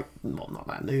new night, well, not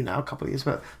that new now, a couple of years,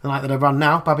 but the night that I run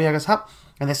now, Baba Yaga's Hut.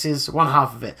 And this is one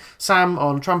half of it. Sam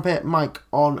on trumpet, Mike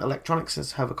on electronics,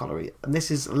 as Hervé Colliery. And this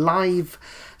is live.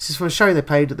 This is from a show they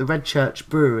played at the Red Church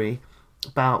Brewery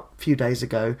about a few days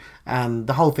ago. And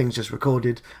the whole thing's just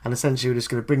recorded. And essentially we're just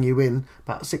going to bring you in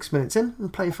about 6 minutes in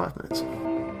and play 5 minutes.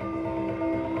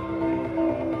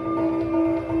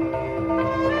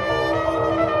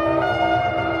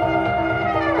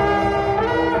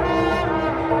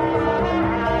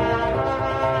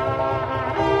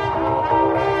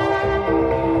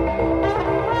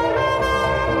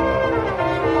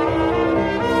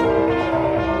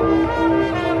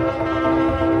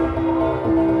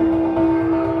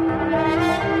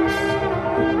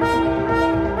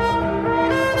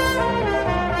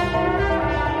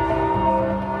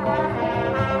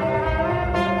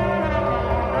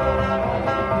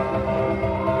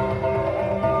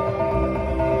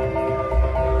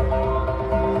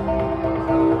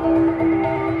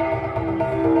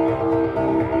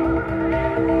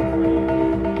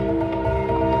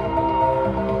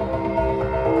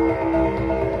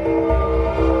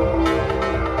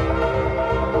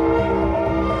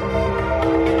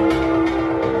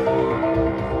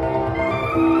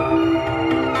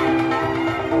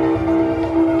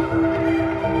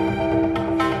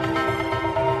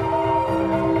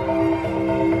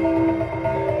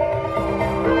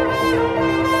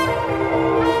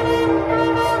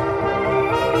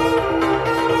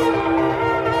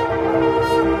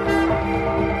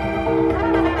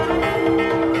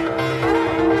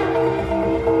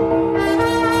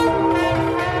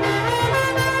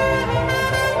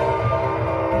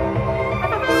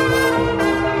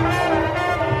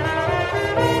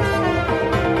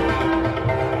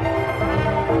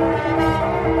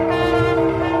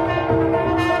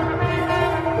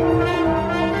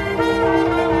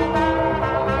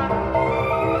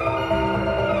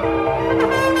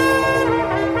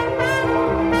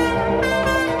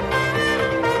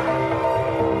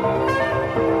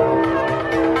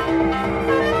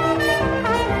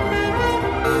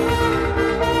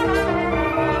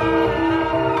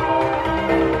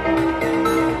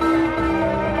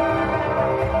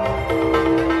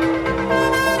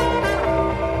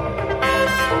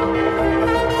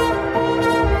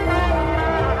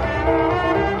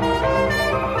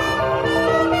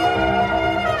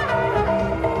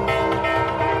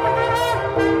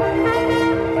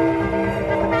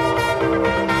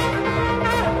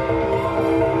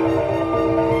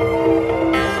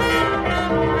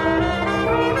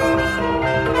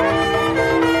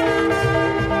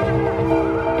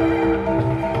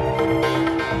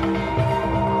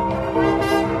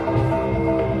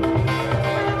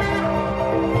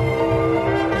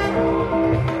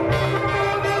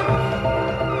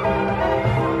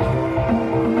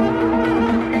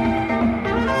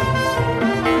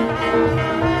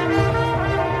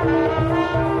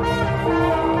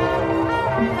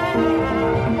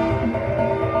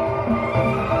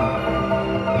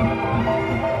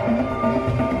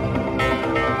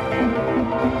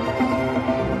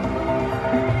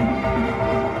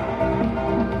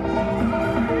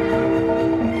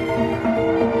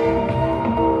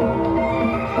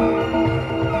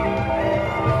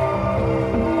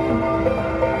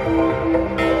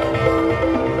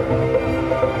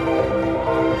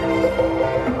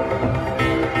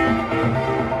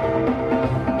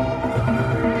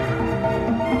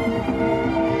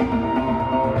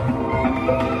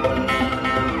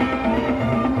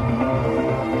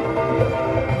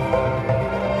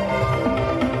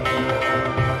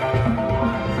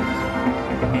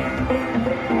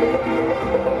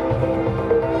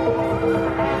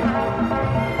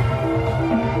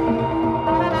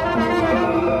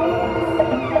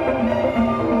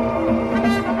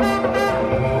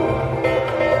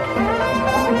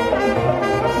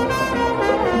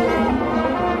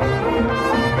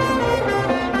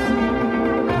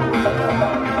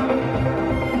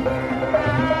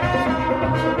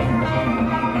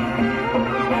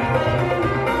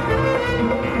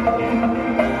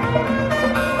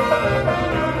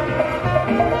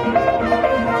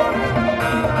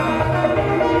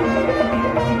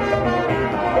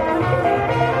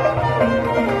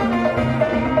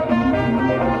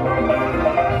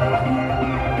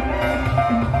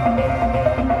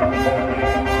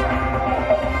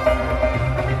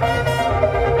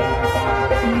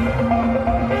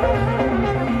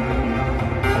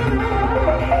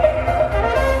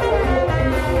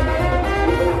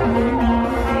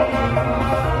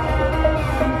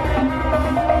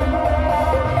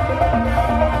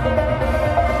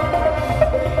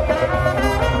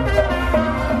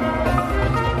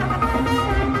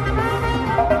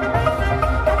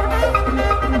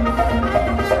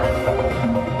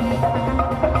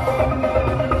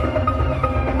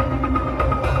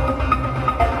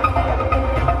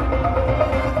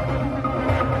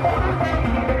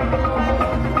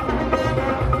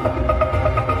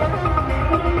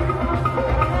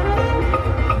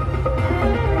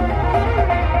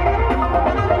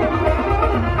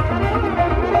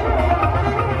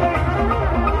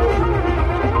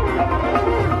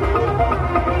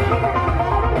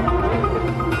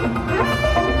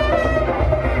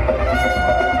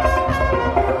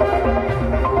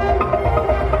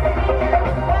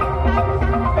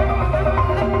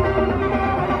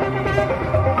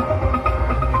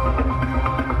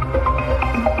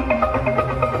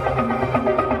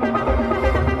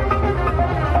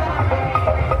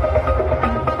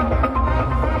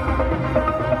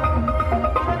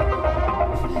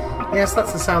 yes,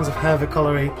 that's the sounds of Hervé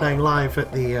Collery playing live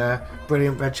at the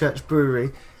brilliant Red Church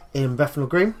Brewery in Bethnal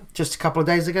Green just a couple of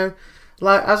days ago.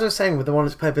 Like, as I was saying, with the one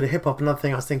that's played a bit of hip-hop, another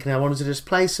thing I was thinking I wanted to just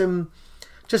play some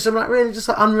like really just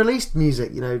like unreleased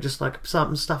music, you know, just like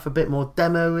some stuff a bit more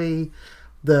demo-y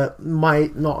that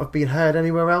might not have been heard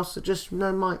anywhere else, that just, you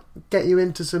know, might get you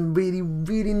into some really,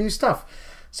 really new stuff.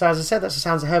 So as I said, that's the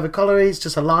sounds of Hervé Collery. It's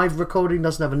just a live recording,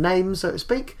 doesn't have a name, so to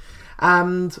speak.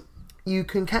 And you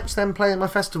can catch them playing at my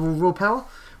festival, Raw Power,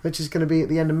 which is going to be at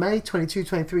the end of May, 22,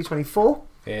 23, 24.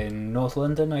 In North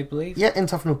London, I believe. Yeah, in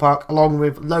Tufnell Park, along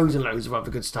with loads and loads of other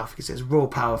good stuff, because it's Raw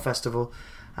Power Festival.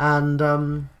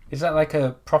 And is that like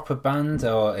a proper band,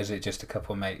 or is it just a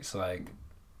couple of mates like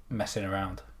messing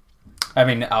around? I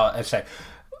mean, I'll say,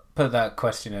 put that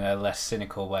question in a less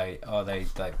cynical way. Are they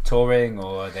like touring,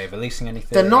 or are they releasing anything?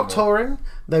 They're not touring.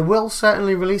 They will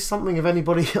certainly release something if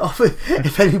anybody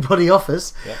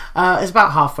offers. Yeah. It's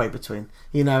about halfway between.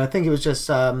 You know, I think it was just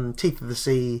Teeth of the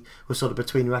Sea was sort of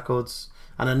between records,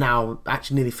 and are now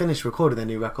actually nearly finished recording their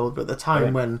new record. But at the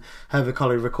time when Hervé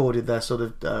Collery recorded their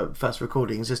sort of first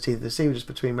recordings, just Teeth of the Sea was just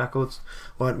between records,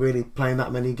 weren't really playing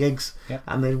that many gigs,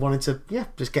 and they wanted to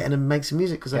just get in and make some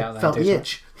music because they felt the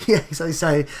itch. Yeah,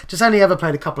 so just only ever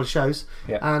played a couple of shows,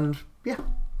 and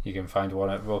you can find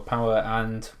one at Raw Power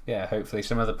and hopefully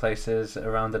some other places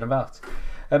around and about.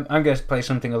 I'm going to play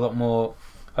something a lot more,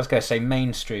 I was going to say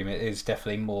mainstream. It is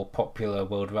definitely more popular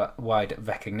worldwide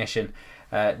recognition.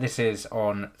 This is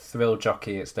on Thrill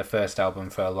Jockey. It's their first album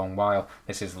for a long while.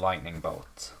 This is Lightning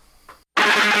Bolt.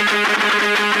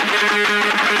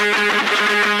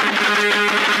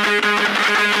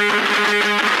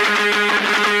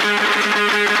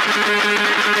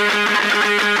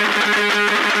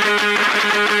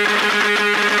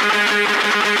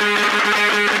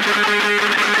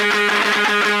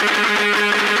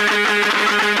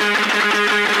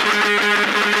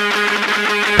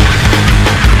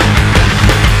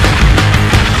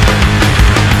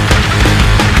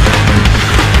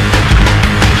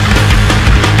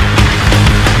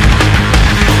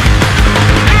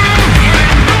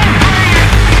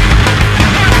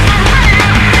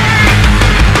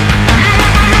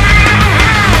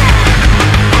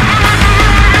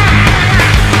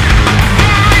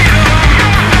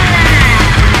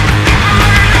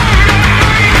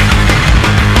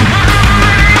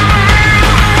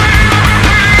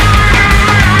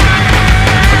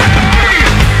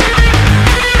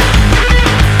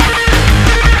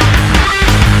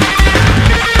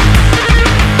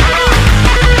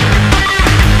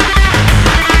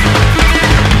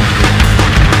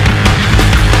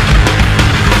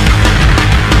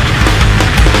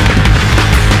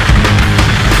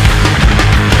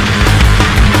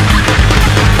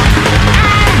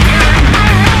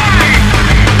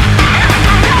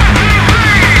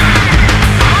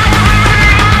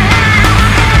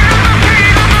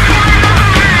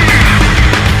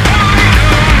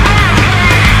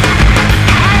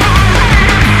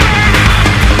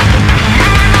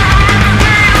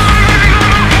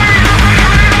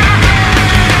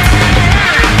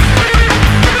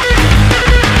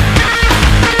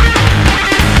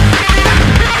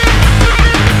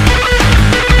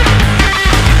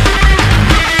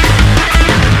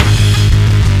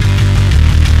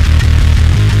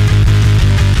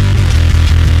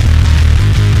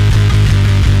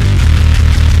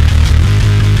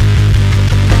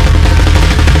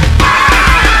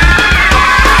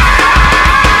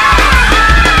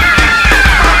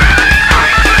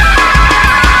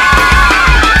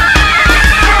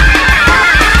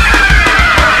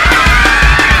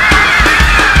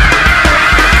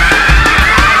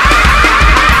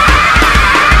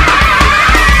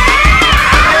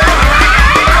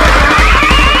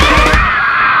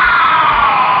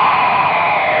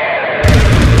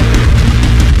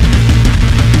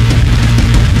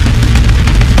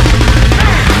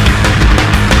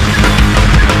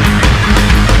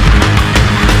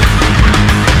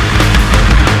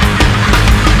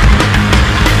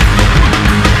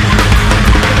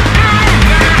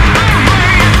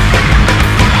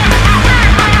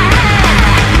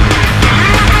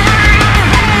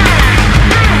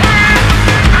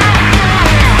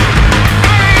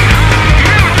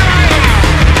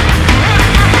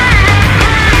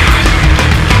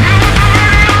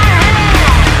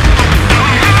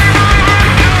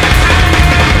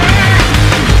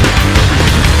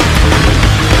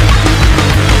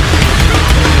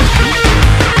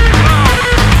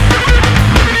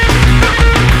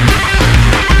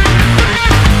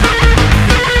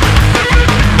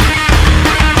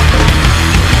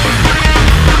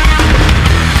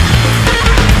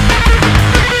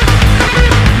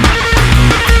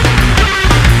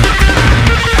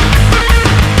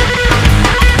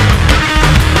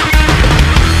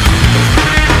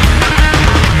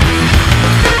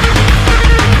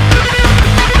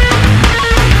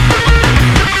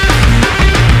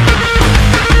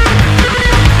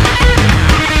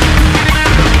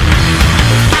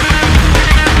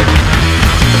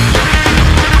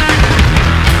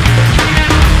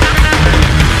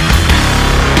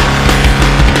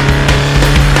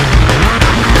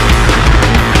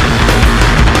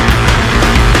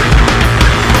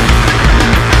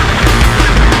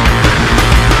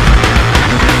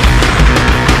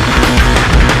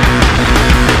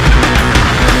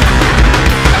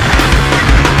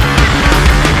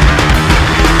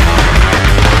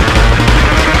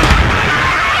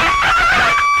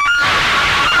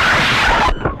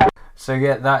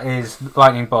 yeah, that is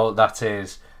Lightning Bolt. That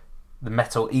is the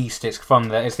Metal East. It's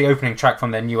the opening track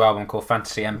from their new album called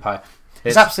Fantasy Empire.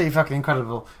 It's absolutely fucking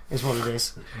incredible, is what it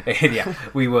is. Yeah,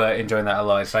 we were enjoying that a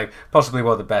lot. It's like possibly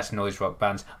one of the best noise rock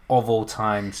bands of all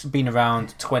time. It's been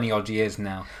around 20 odd years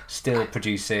now, still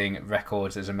producing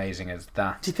records as amazing as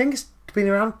that. Do you think it's been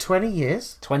around 20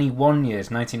 years? 21 years,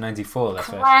 1994.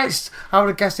 Christ! I would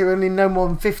have guessed it were only no more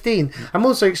than 15. I'm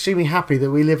also extremely happy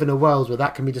that we live in a world where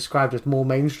that can be described as more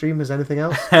mainstream as anything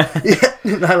else.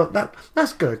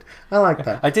 That's good. I like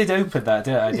that. I did open that,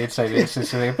 didn't I? I did say this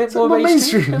is a bit more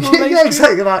mainstream. Yeah,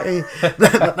 exactly.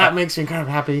 That makes me kind of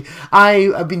happy.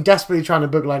 I have been desperately trying to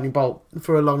book Lightning Bolt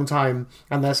for a long time,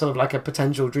 and they're sort of like a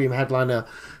potential dream headliner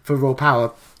for Raw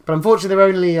Power. But unfortunately, they're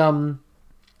only...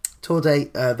 tour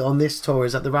date on this tour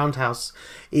is at the Roundhouse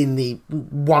in the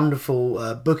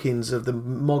wonderful bookings of the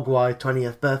Mogwai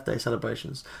 20th birthday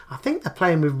celebrations. I think they're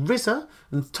playing with RZA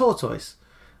and Tortoise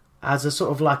as a sort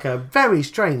of like a very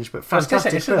strange but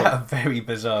fantastic bill. Isn't that a very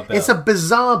bizarre bill? It's a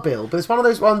bizarre bill, but it's one of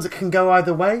those ones that can go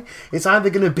either way. It's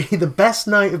either going to be the best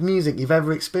night of music you've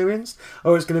ever experienced,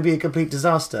 or it's going to be a complete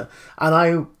disaster. And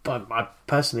I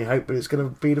personally hope that it's going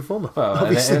to be the former. Well,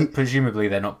 obviously. Presumably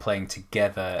they're not playing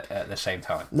together at the same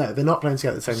time. No, they're not playing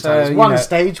together at the same time. It's one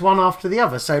stage, one after the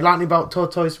other. So Lightning Bolt,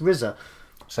 Tortoise, RZA.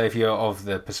 So if you're of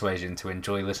the persuasion to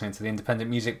enjoy listening to the Independent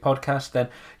Music Podcast, then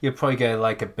you're probably going to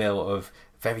like a bill of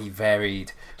very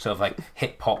varied sort of like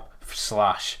hip hop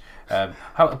slash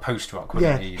how post rock.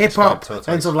 Hip hop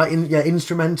and sort of like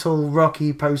instrumental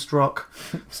rocky post rock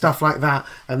stuff like that,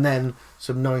 and then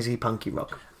some noisy punky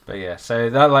rock. But yeah, so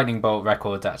that Lightning Bolt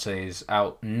record actually is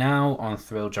out now on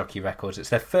Thrill Jockey Records. It's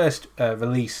their first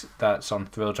release that's on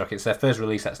Thrill Jockey. It's their first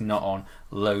release that's not on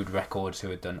Load Records, who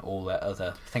had done all their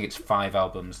other, I think it's 5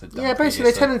 albums they've done. Yeah,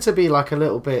 basically they tended to be like a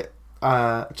little bit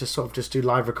just do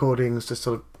live recordings, just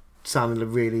sort of sounded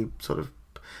really sort of...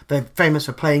 They're famous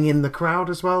for playing in the crowd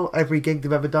as well. Every gig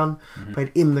they've ever done,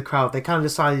 played in the crowd. They kind of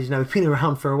decided, we've been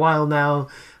around for a while now.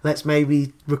 Let's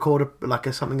maybe record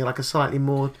something like a slightly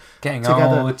more getting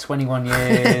together. Old, 21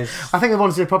 years. I think they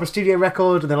wanted to do a proper studio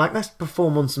record, and they're like, let's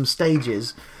perform on some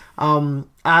stages. And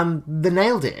they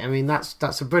nailed it. I mean,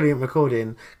 that's a brilliant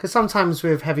recording. Because sometimes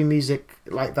with heavy music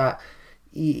like that,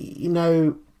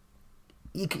 you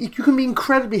can be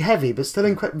incredibly heavy, but still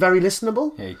very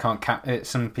listenable. Yeah, you can't.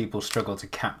 Some people struggle to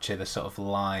capture the sort of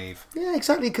live. Yeah,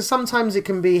 exactly. Because sometimes it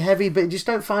can be heavy, but you just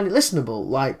don't find it listenable.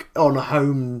 Like on a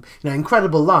home,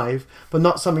 incredible live, but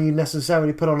not something you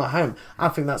necessarily put on at home. I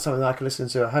think that's something that I can listen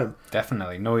to at home.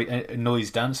 Definitely,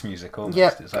 noise dance music. Almost.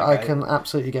 Yeah, I can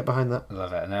absolutely get behind that. I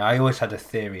love it. And I always had a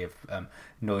theory of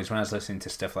noise when I was listening to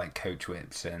stuff like Coach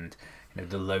Whips and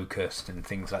The Locust and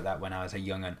things like that when I was a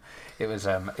young'un. It was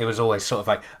always sort of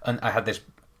like I had this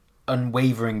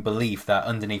unwavering belief that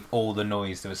underneath all the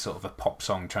noise there was sort of a pop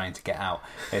song trying to get out.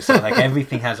 It's sort of like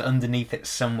everything has underneath it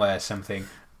somewhere something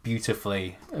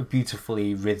beautifully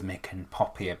rhythmic and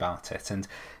poppy about it, and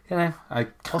I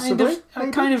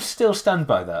kind of still stand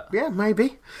by that. Yeah,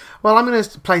 maybe. Well, I'm going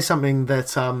to play something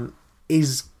that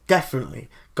is definitely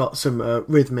got some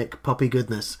rhythmic poppy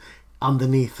goodness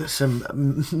underneath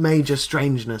some major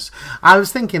strangeness. I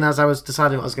was thinking as I was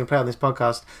deciding what I was going to play on this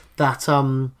podcast that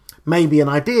maybe an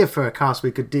idea for a cast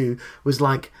we could do was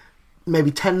like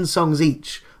maybe 10 songs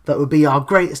each that would be our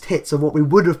greatest hits of what we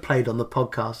would have played on the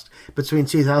podcast between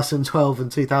 2012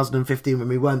 and 2015 when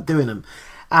we weren't doing them.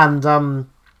 And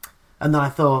then I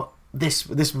thought this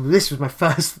was my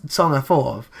first song I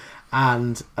thought of.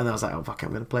 And I was like, oh fuck it,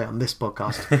 I'm going to play it on this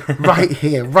podcast right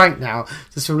here, right now.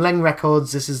 This is from Leng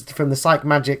Records. This is from the Psych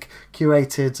Magic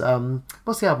curated.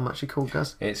 What's the album actually called,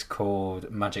 guys? It's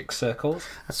called Magic Circles.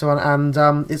 That's the one,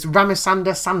 and it's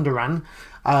Ramisanda Sandaran.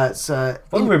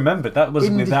 Remembered that was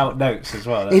without notes as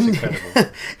well. That's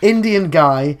incredible. Indian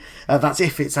guy. That's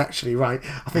if it's actually right.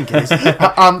 I think it is.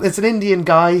 It's an Indian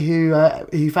guy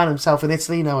who found himself in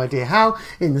Italy. No idea how.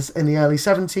 In the early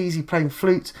 70s, he played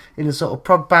flute in a sort of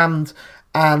prog band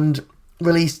and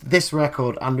released this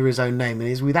record under his own name. And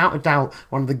is without a doubt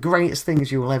one of the greatest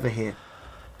things you will ever hear.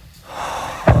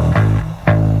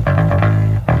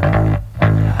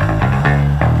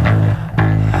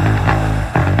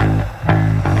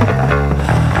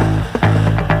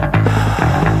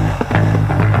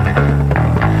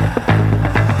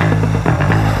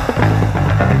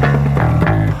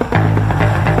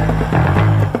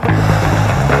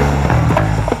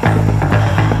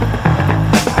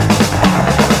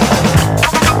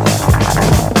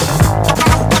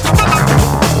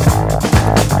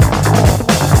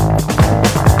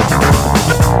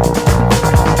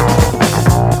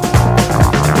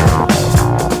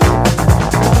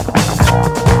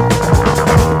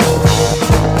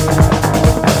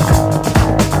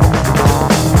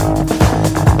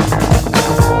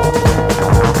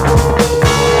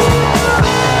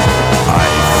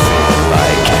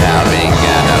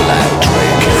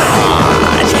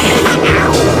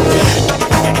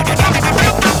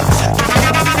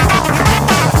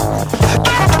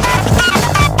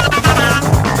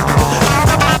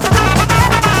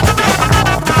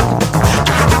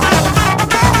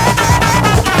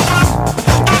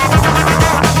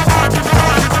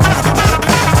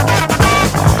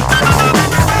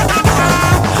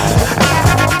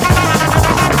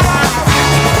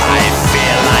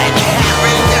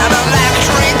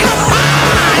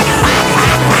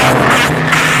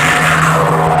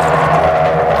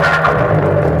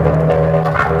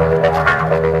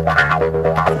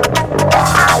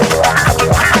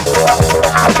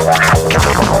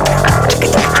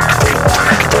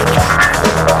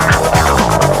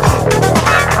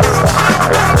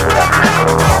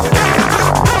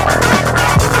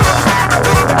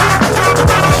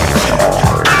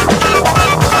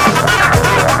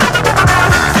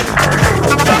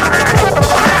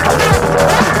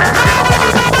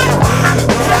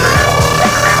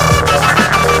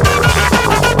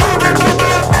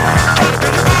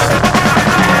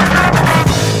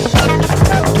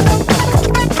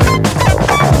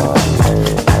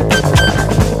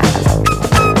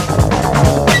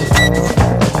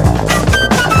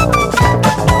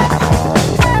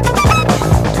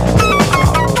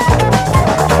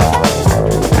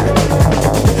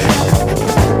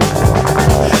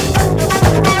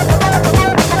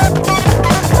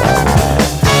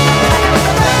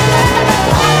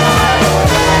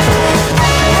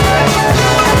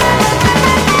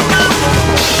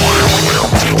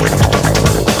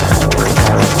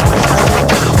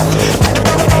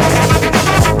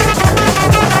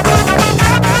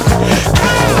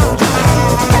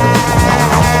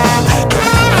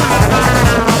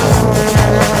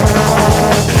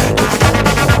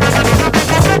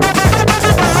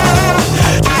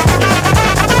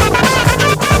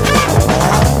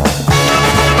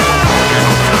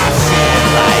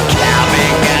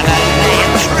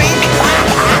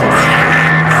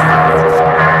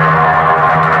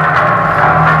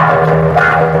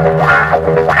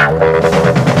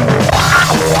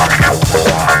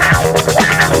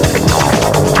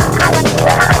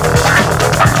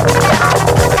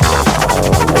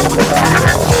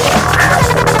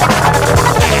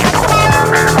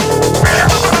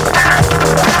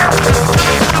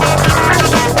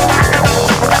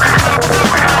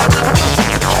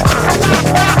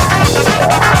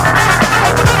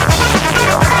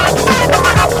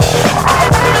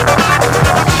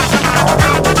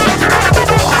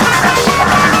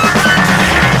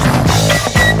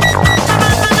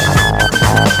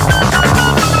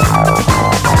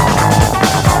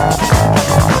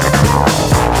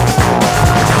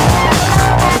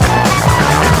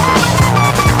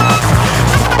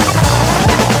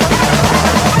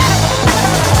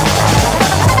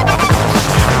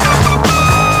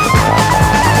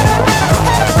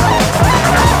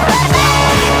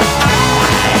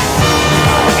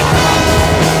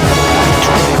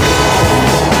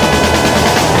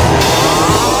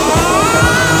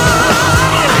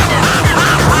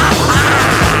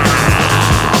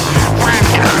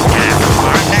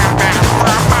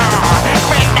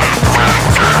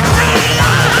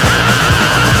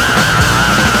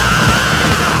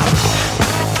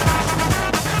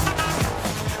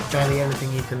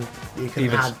 can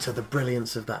even add to the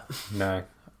brilliance of that. No.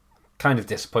 Kind of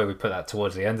disappointed we put that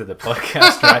towards the end of the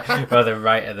podcast, right? Rather than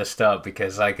right at the start,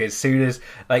 because like as soon as,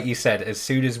 like you said, as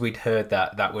soon as we'd heard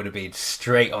that would have been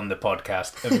straight on the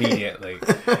podcast immediately.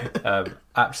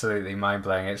 Absolutely mind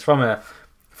blowing. It's from a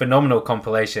phenomenal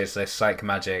compilation. It's this Psych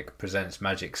Magic presents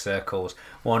Magic Circles,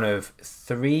 one of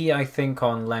 3 I think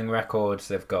on Leng Records.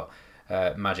 They've got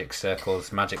Magic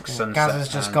Circles, Magic Sunset. Gaz has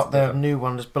just got the new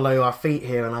one just below our feet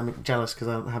here, and I'm jealous because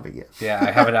I don't have it yet. Yeah, I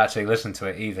haven't actually listened to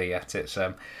it either yet. It's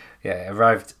it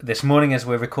arrived this morning as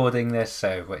we're recording this,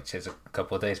 so which is a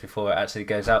couple of days before it actually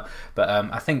goes out. But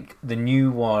I think the new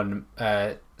one,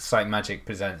 Psych Magic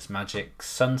presents Magic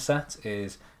Sunset,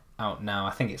 is out now.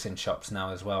 I think it's in shops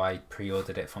now as well. I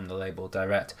pre-ordered it from the label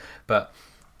direct, but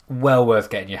well worth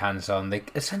getting your hands on. They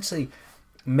essentially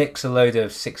mix a load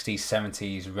of 60s,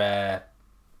 70s rare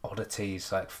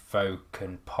oddities like folk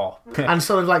and pop and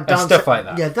sort of like dance, stuff like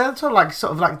that. Yeah, they're sort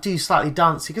of like do slightly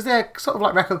dancey because they're sort of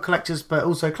like record collectors, but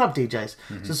also club DJs.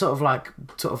 Mm-hmm. So sort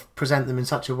of present them in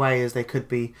such a way as they could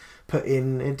be put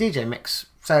in a DJ mix.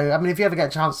 So I mean, if you ever get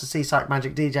a chance to see Psych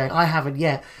Magic DJ, I haven't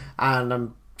yet, and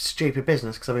I'm stupid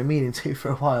business because I've been meaning to for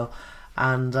a while,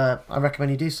 and I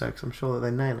recommend you do so because I'm sure that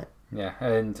they nail it. Yeah,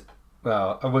 and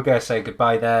well, we're going to say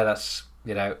goodbye there. That's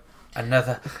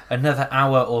another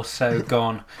hour or so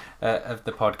gone of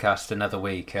the podcast, another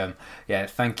week.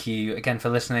 Thank you again for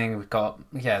listening. We've got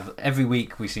every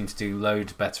week we seem to do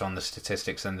loads better on the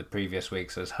statistics than the previous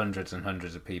weeks. There's hundreds and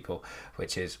hundreds of people,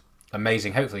 which is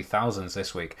amazing. Hopefully thousands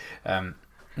this week.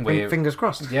 Fingers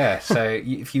crossed. Yeah, so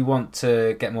if you want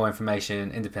to get more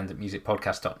information,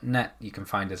 independentmusicpodcast.net. You can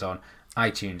find us on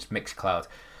iTunes, Mixcloud,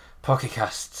 Pocket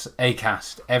Casts,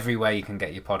 Acast, everywhere you can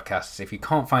get your podcasts. If you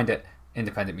can't find it,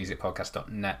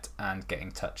 independentmusicpodcast.net, and get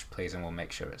in touch, please, and we'll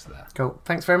make sure it's there. Cool.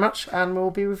 Thanks very much, and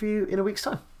we'll be with you in a week's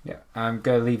time. Yeah, I'm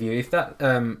going to leave you. If that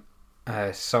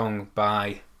song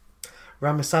by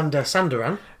Ramachandra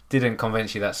Sundaram didn't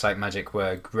convince you that Psych Magic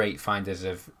were great finders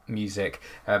of music,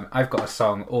 I've got a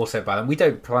song also by them. We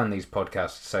don't plan these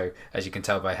podcasts, so as you can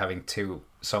tell by having 2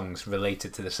 songs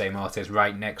related to the same artist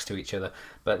right next to each other,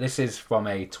 but this is from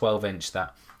a 12-inch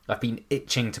that I've been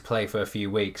itching to play for a few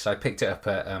weeks. I picked it up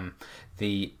at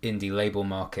the indie label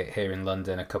market here in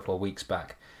London a couple of weeks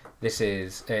back.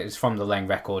 It's from the Leng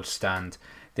Records stand.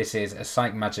 This is a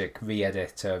Psych Magic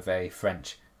re-edit of a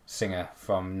French singer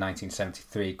from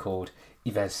 1973 called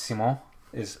Yves Simon,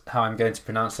 is how I'm going to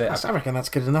pronounce it. I reckon that's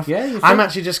good enough. Yeah, I'm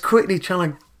actually just quickly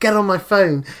trying to get on my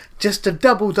phone just to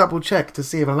double check to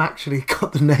see if I've actually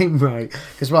got the name right.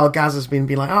 Because while Gaz has been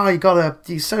like, oh,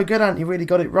 you're so good, Ant, you really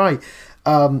got it right.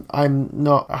 I'm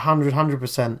not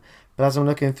 100%, but as I'm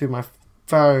looking through my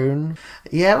phone,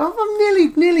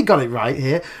 I've nearly got it right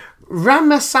here.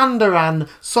 Ramachandran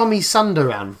Somi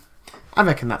Sundaram. I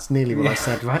reckon that's nearly what I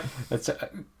said, right?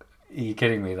 Are you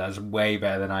kidding me? That's way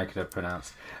better than I could have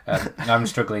pronounced. I'm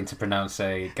struggling to pronounce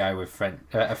a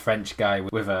French guy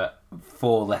with a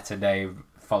 4-letter name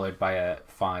followed by a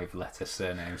 5-letter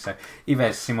surname. So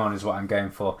Yves Simon is what I'm going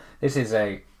for. This is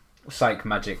a Psych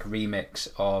Magic remix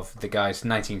of the guy's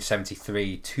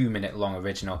 1973 2-minute long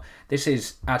original. This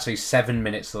is actually 7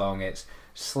 minutes long. It's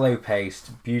slow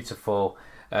paced, beautiful,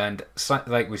 and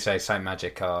like we say, Psych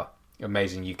Magic are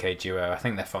amazing UK duo. I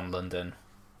think they're from London.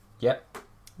 Yep.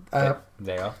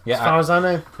 They are. Yeah, as far as I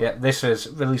know. Yeah, this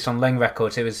was released on Leng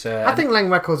Records. It was. I think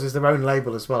Leng Records is their own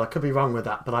label as well. I could be wrong with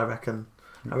that, but I reckon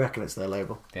it's their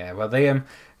label. Yeah, well, they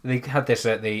had this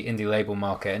at the indie label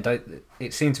market, and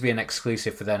it seemed to be an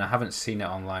exclusive for them. I haven't seen it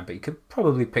online, but you could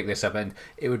probably pick this up, and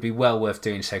it would be well worth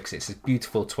doing so because it's a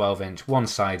beautiful 12-inch,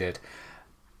 one-sided.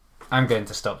 I'm going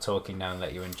to stop talking now and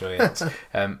let you enjoy it.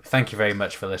 Thank you very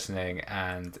much for listening,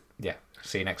 and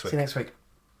see you next week. See you next week.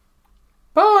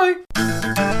 Bye.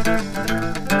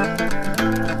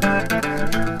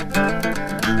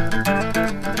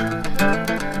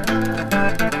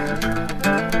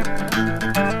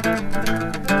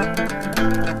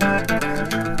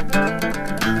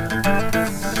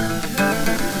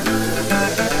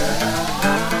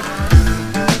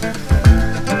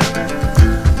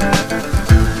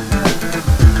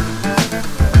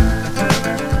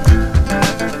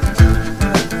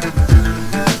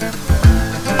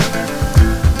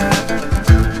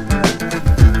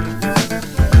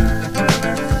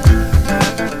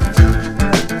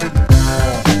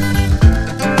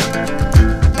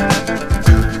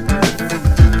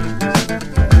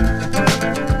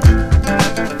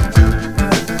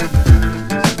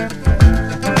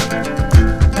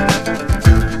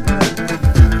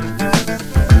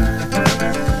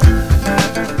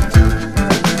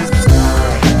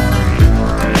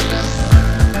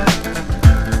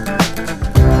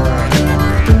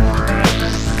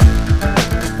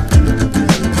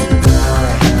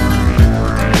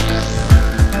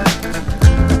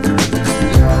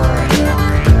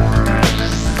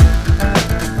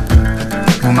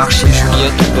 marchiez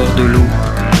Juliette au bord de l'eau.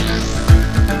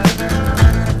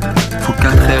 Vos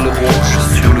 4 ailes rouges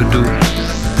sur le dos.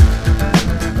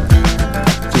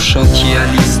 Vous chantiez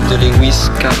Alice de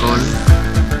Lewis Carroll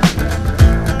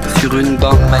sur une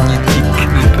bande magnétique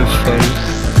un peu folle.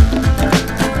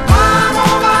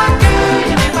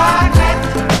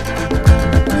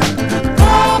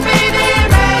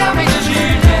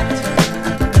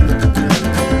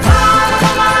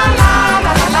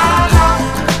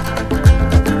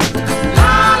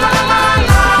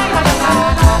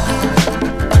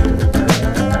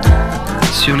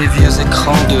 Sur les vieux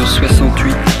écrans de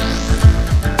 68,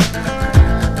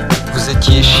 vous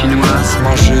étiez chinoise,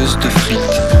 mangeuse de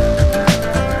frites.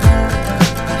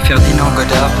 Ferdinand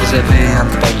Godard vous avait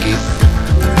alpagué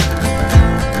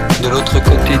de l'autre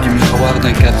côté du miroir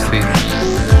d'un café.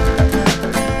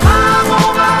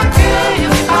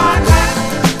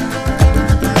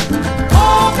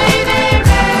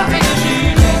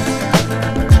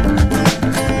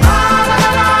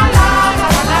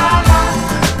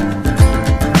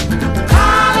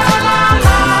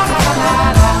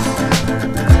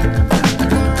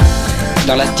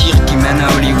 Dans la tire qui mène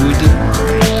à Hollywood,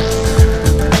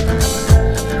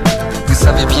 vous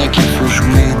savez bien qu'il faut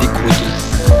jouer des coudes.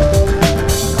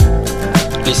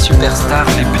 Les superstars,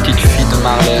 les petites filles de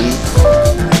Marlène,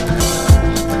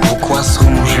 vous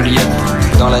coinceront Juliette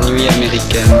dans la nuit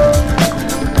américaine.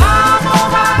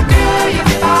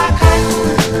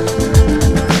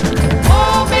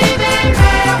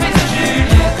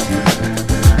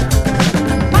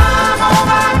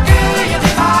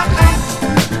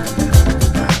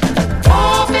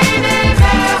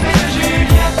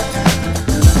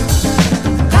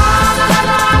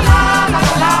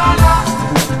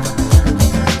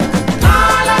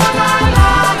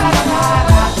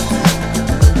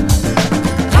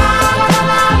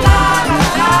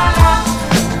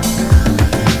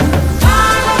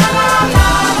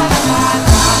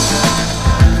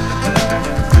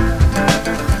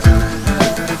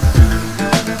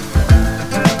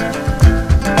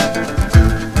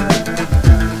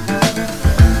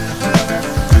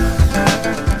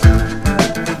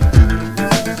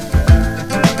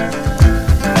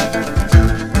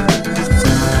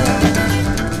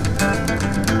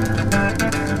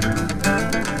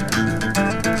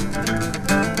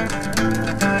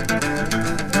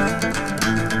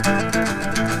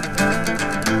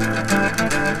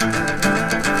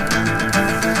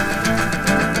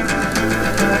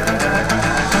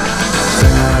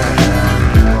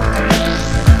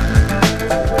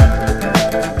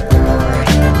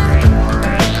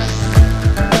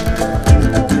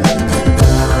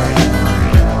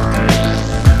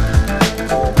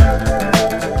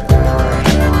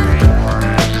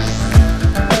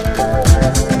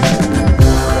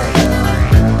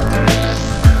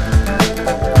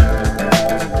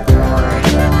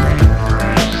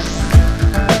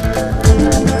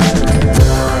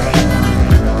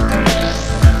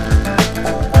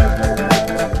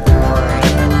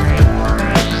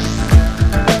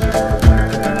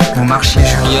 Vous marchiez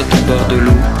Juliette au bord de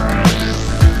l'eau.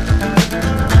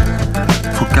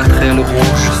 Vos 4 ailes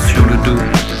rouges sur le dos.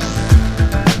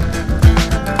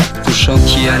 Vous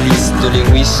chantiez Alice de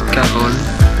Lewis Carroll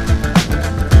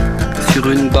sur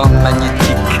une bande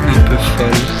magnétique un peu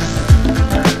folle.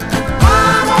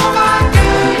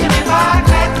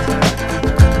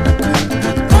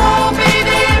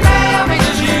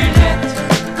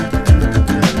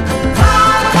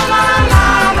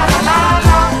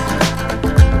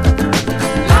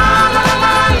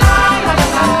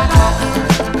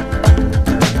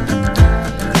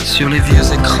 Sur les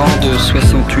vieux écrans de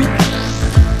 68,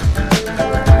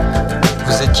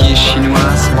 vous étiez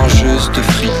chinoise, mangeuse de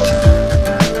frites.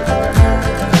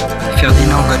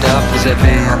 Ferdinand Godard vous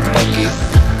avait alpagué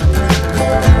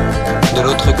de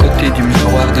l'autre côté du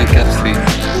miroir d'un café.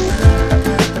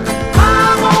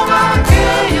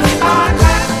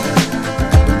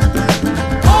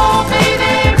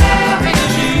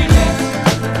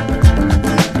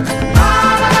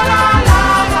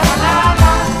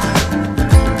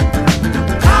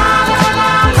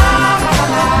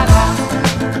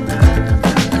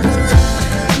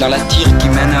 Dans la tire qui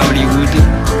mène à Hollywood,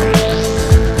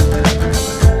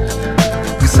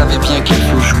 vous savez bien qu'il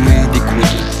faut jouer des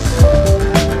coudes.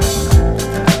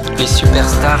 Les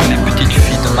superstars, les petites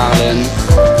filles de Marlène,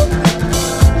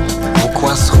 vous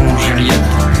coinceront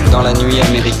Juliette dans la nuit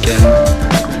américaine.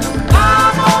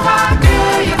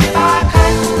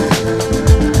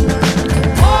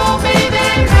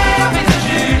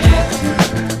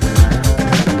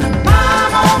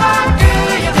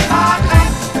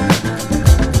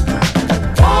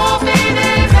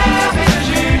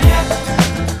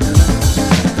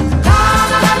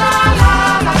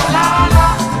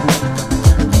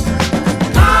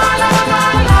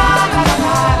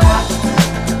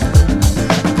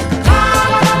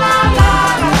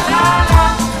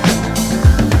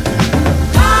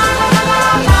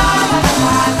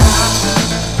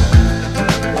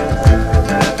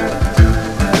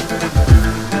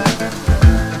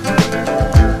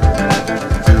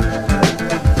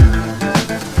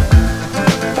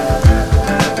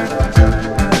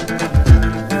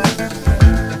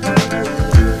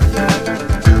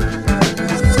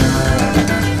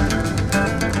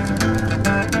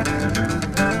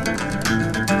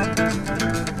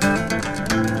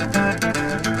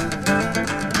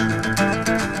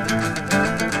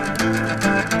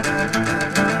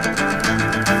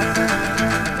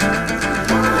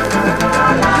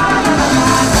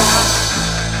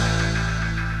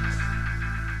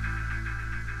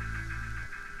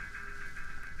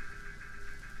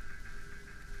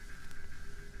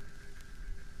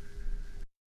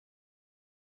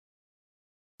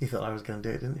 You thought I was going to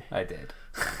do it, didn't you? I did.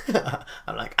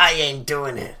 I'm like, I ain't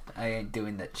doing it. I ain't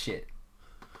doing that shit.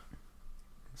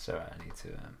 Sorry, I need to.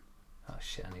 Oh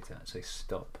shit! I need to actually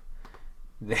stop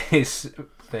this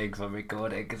thing from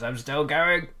recording because I'm still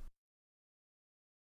going.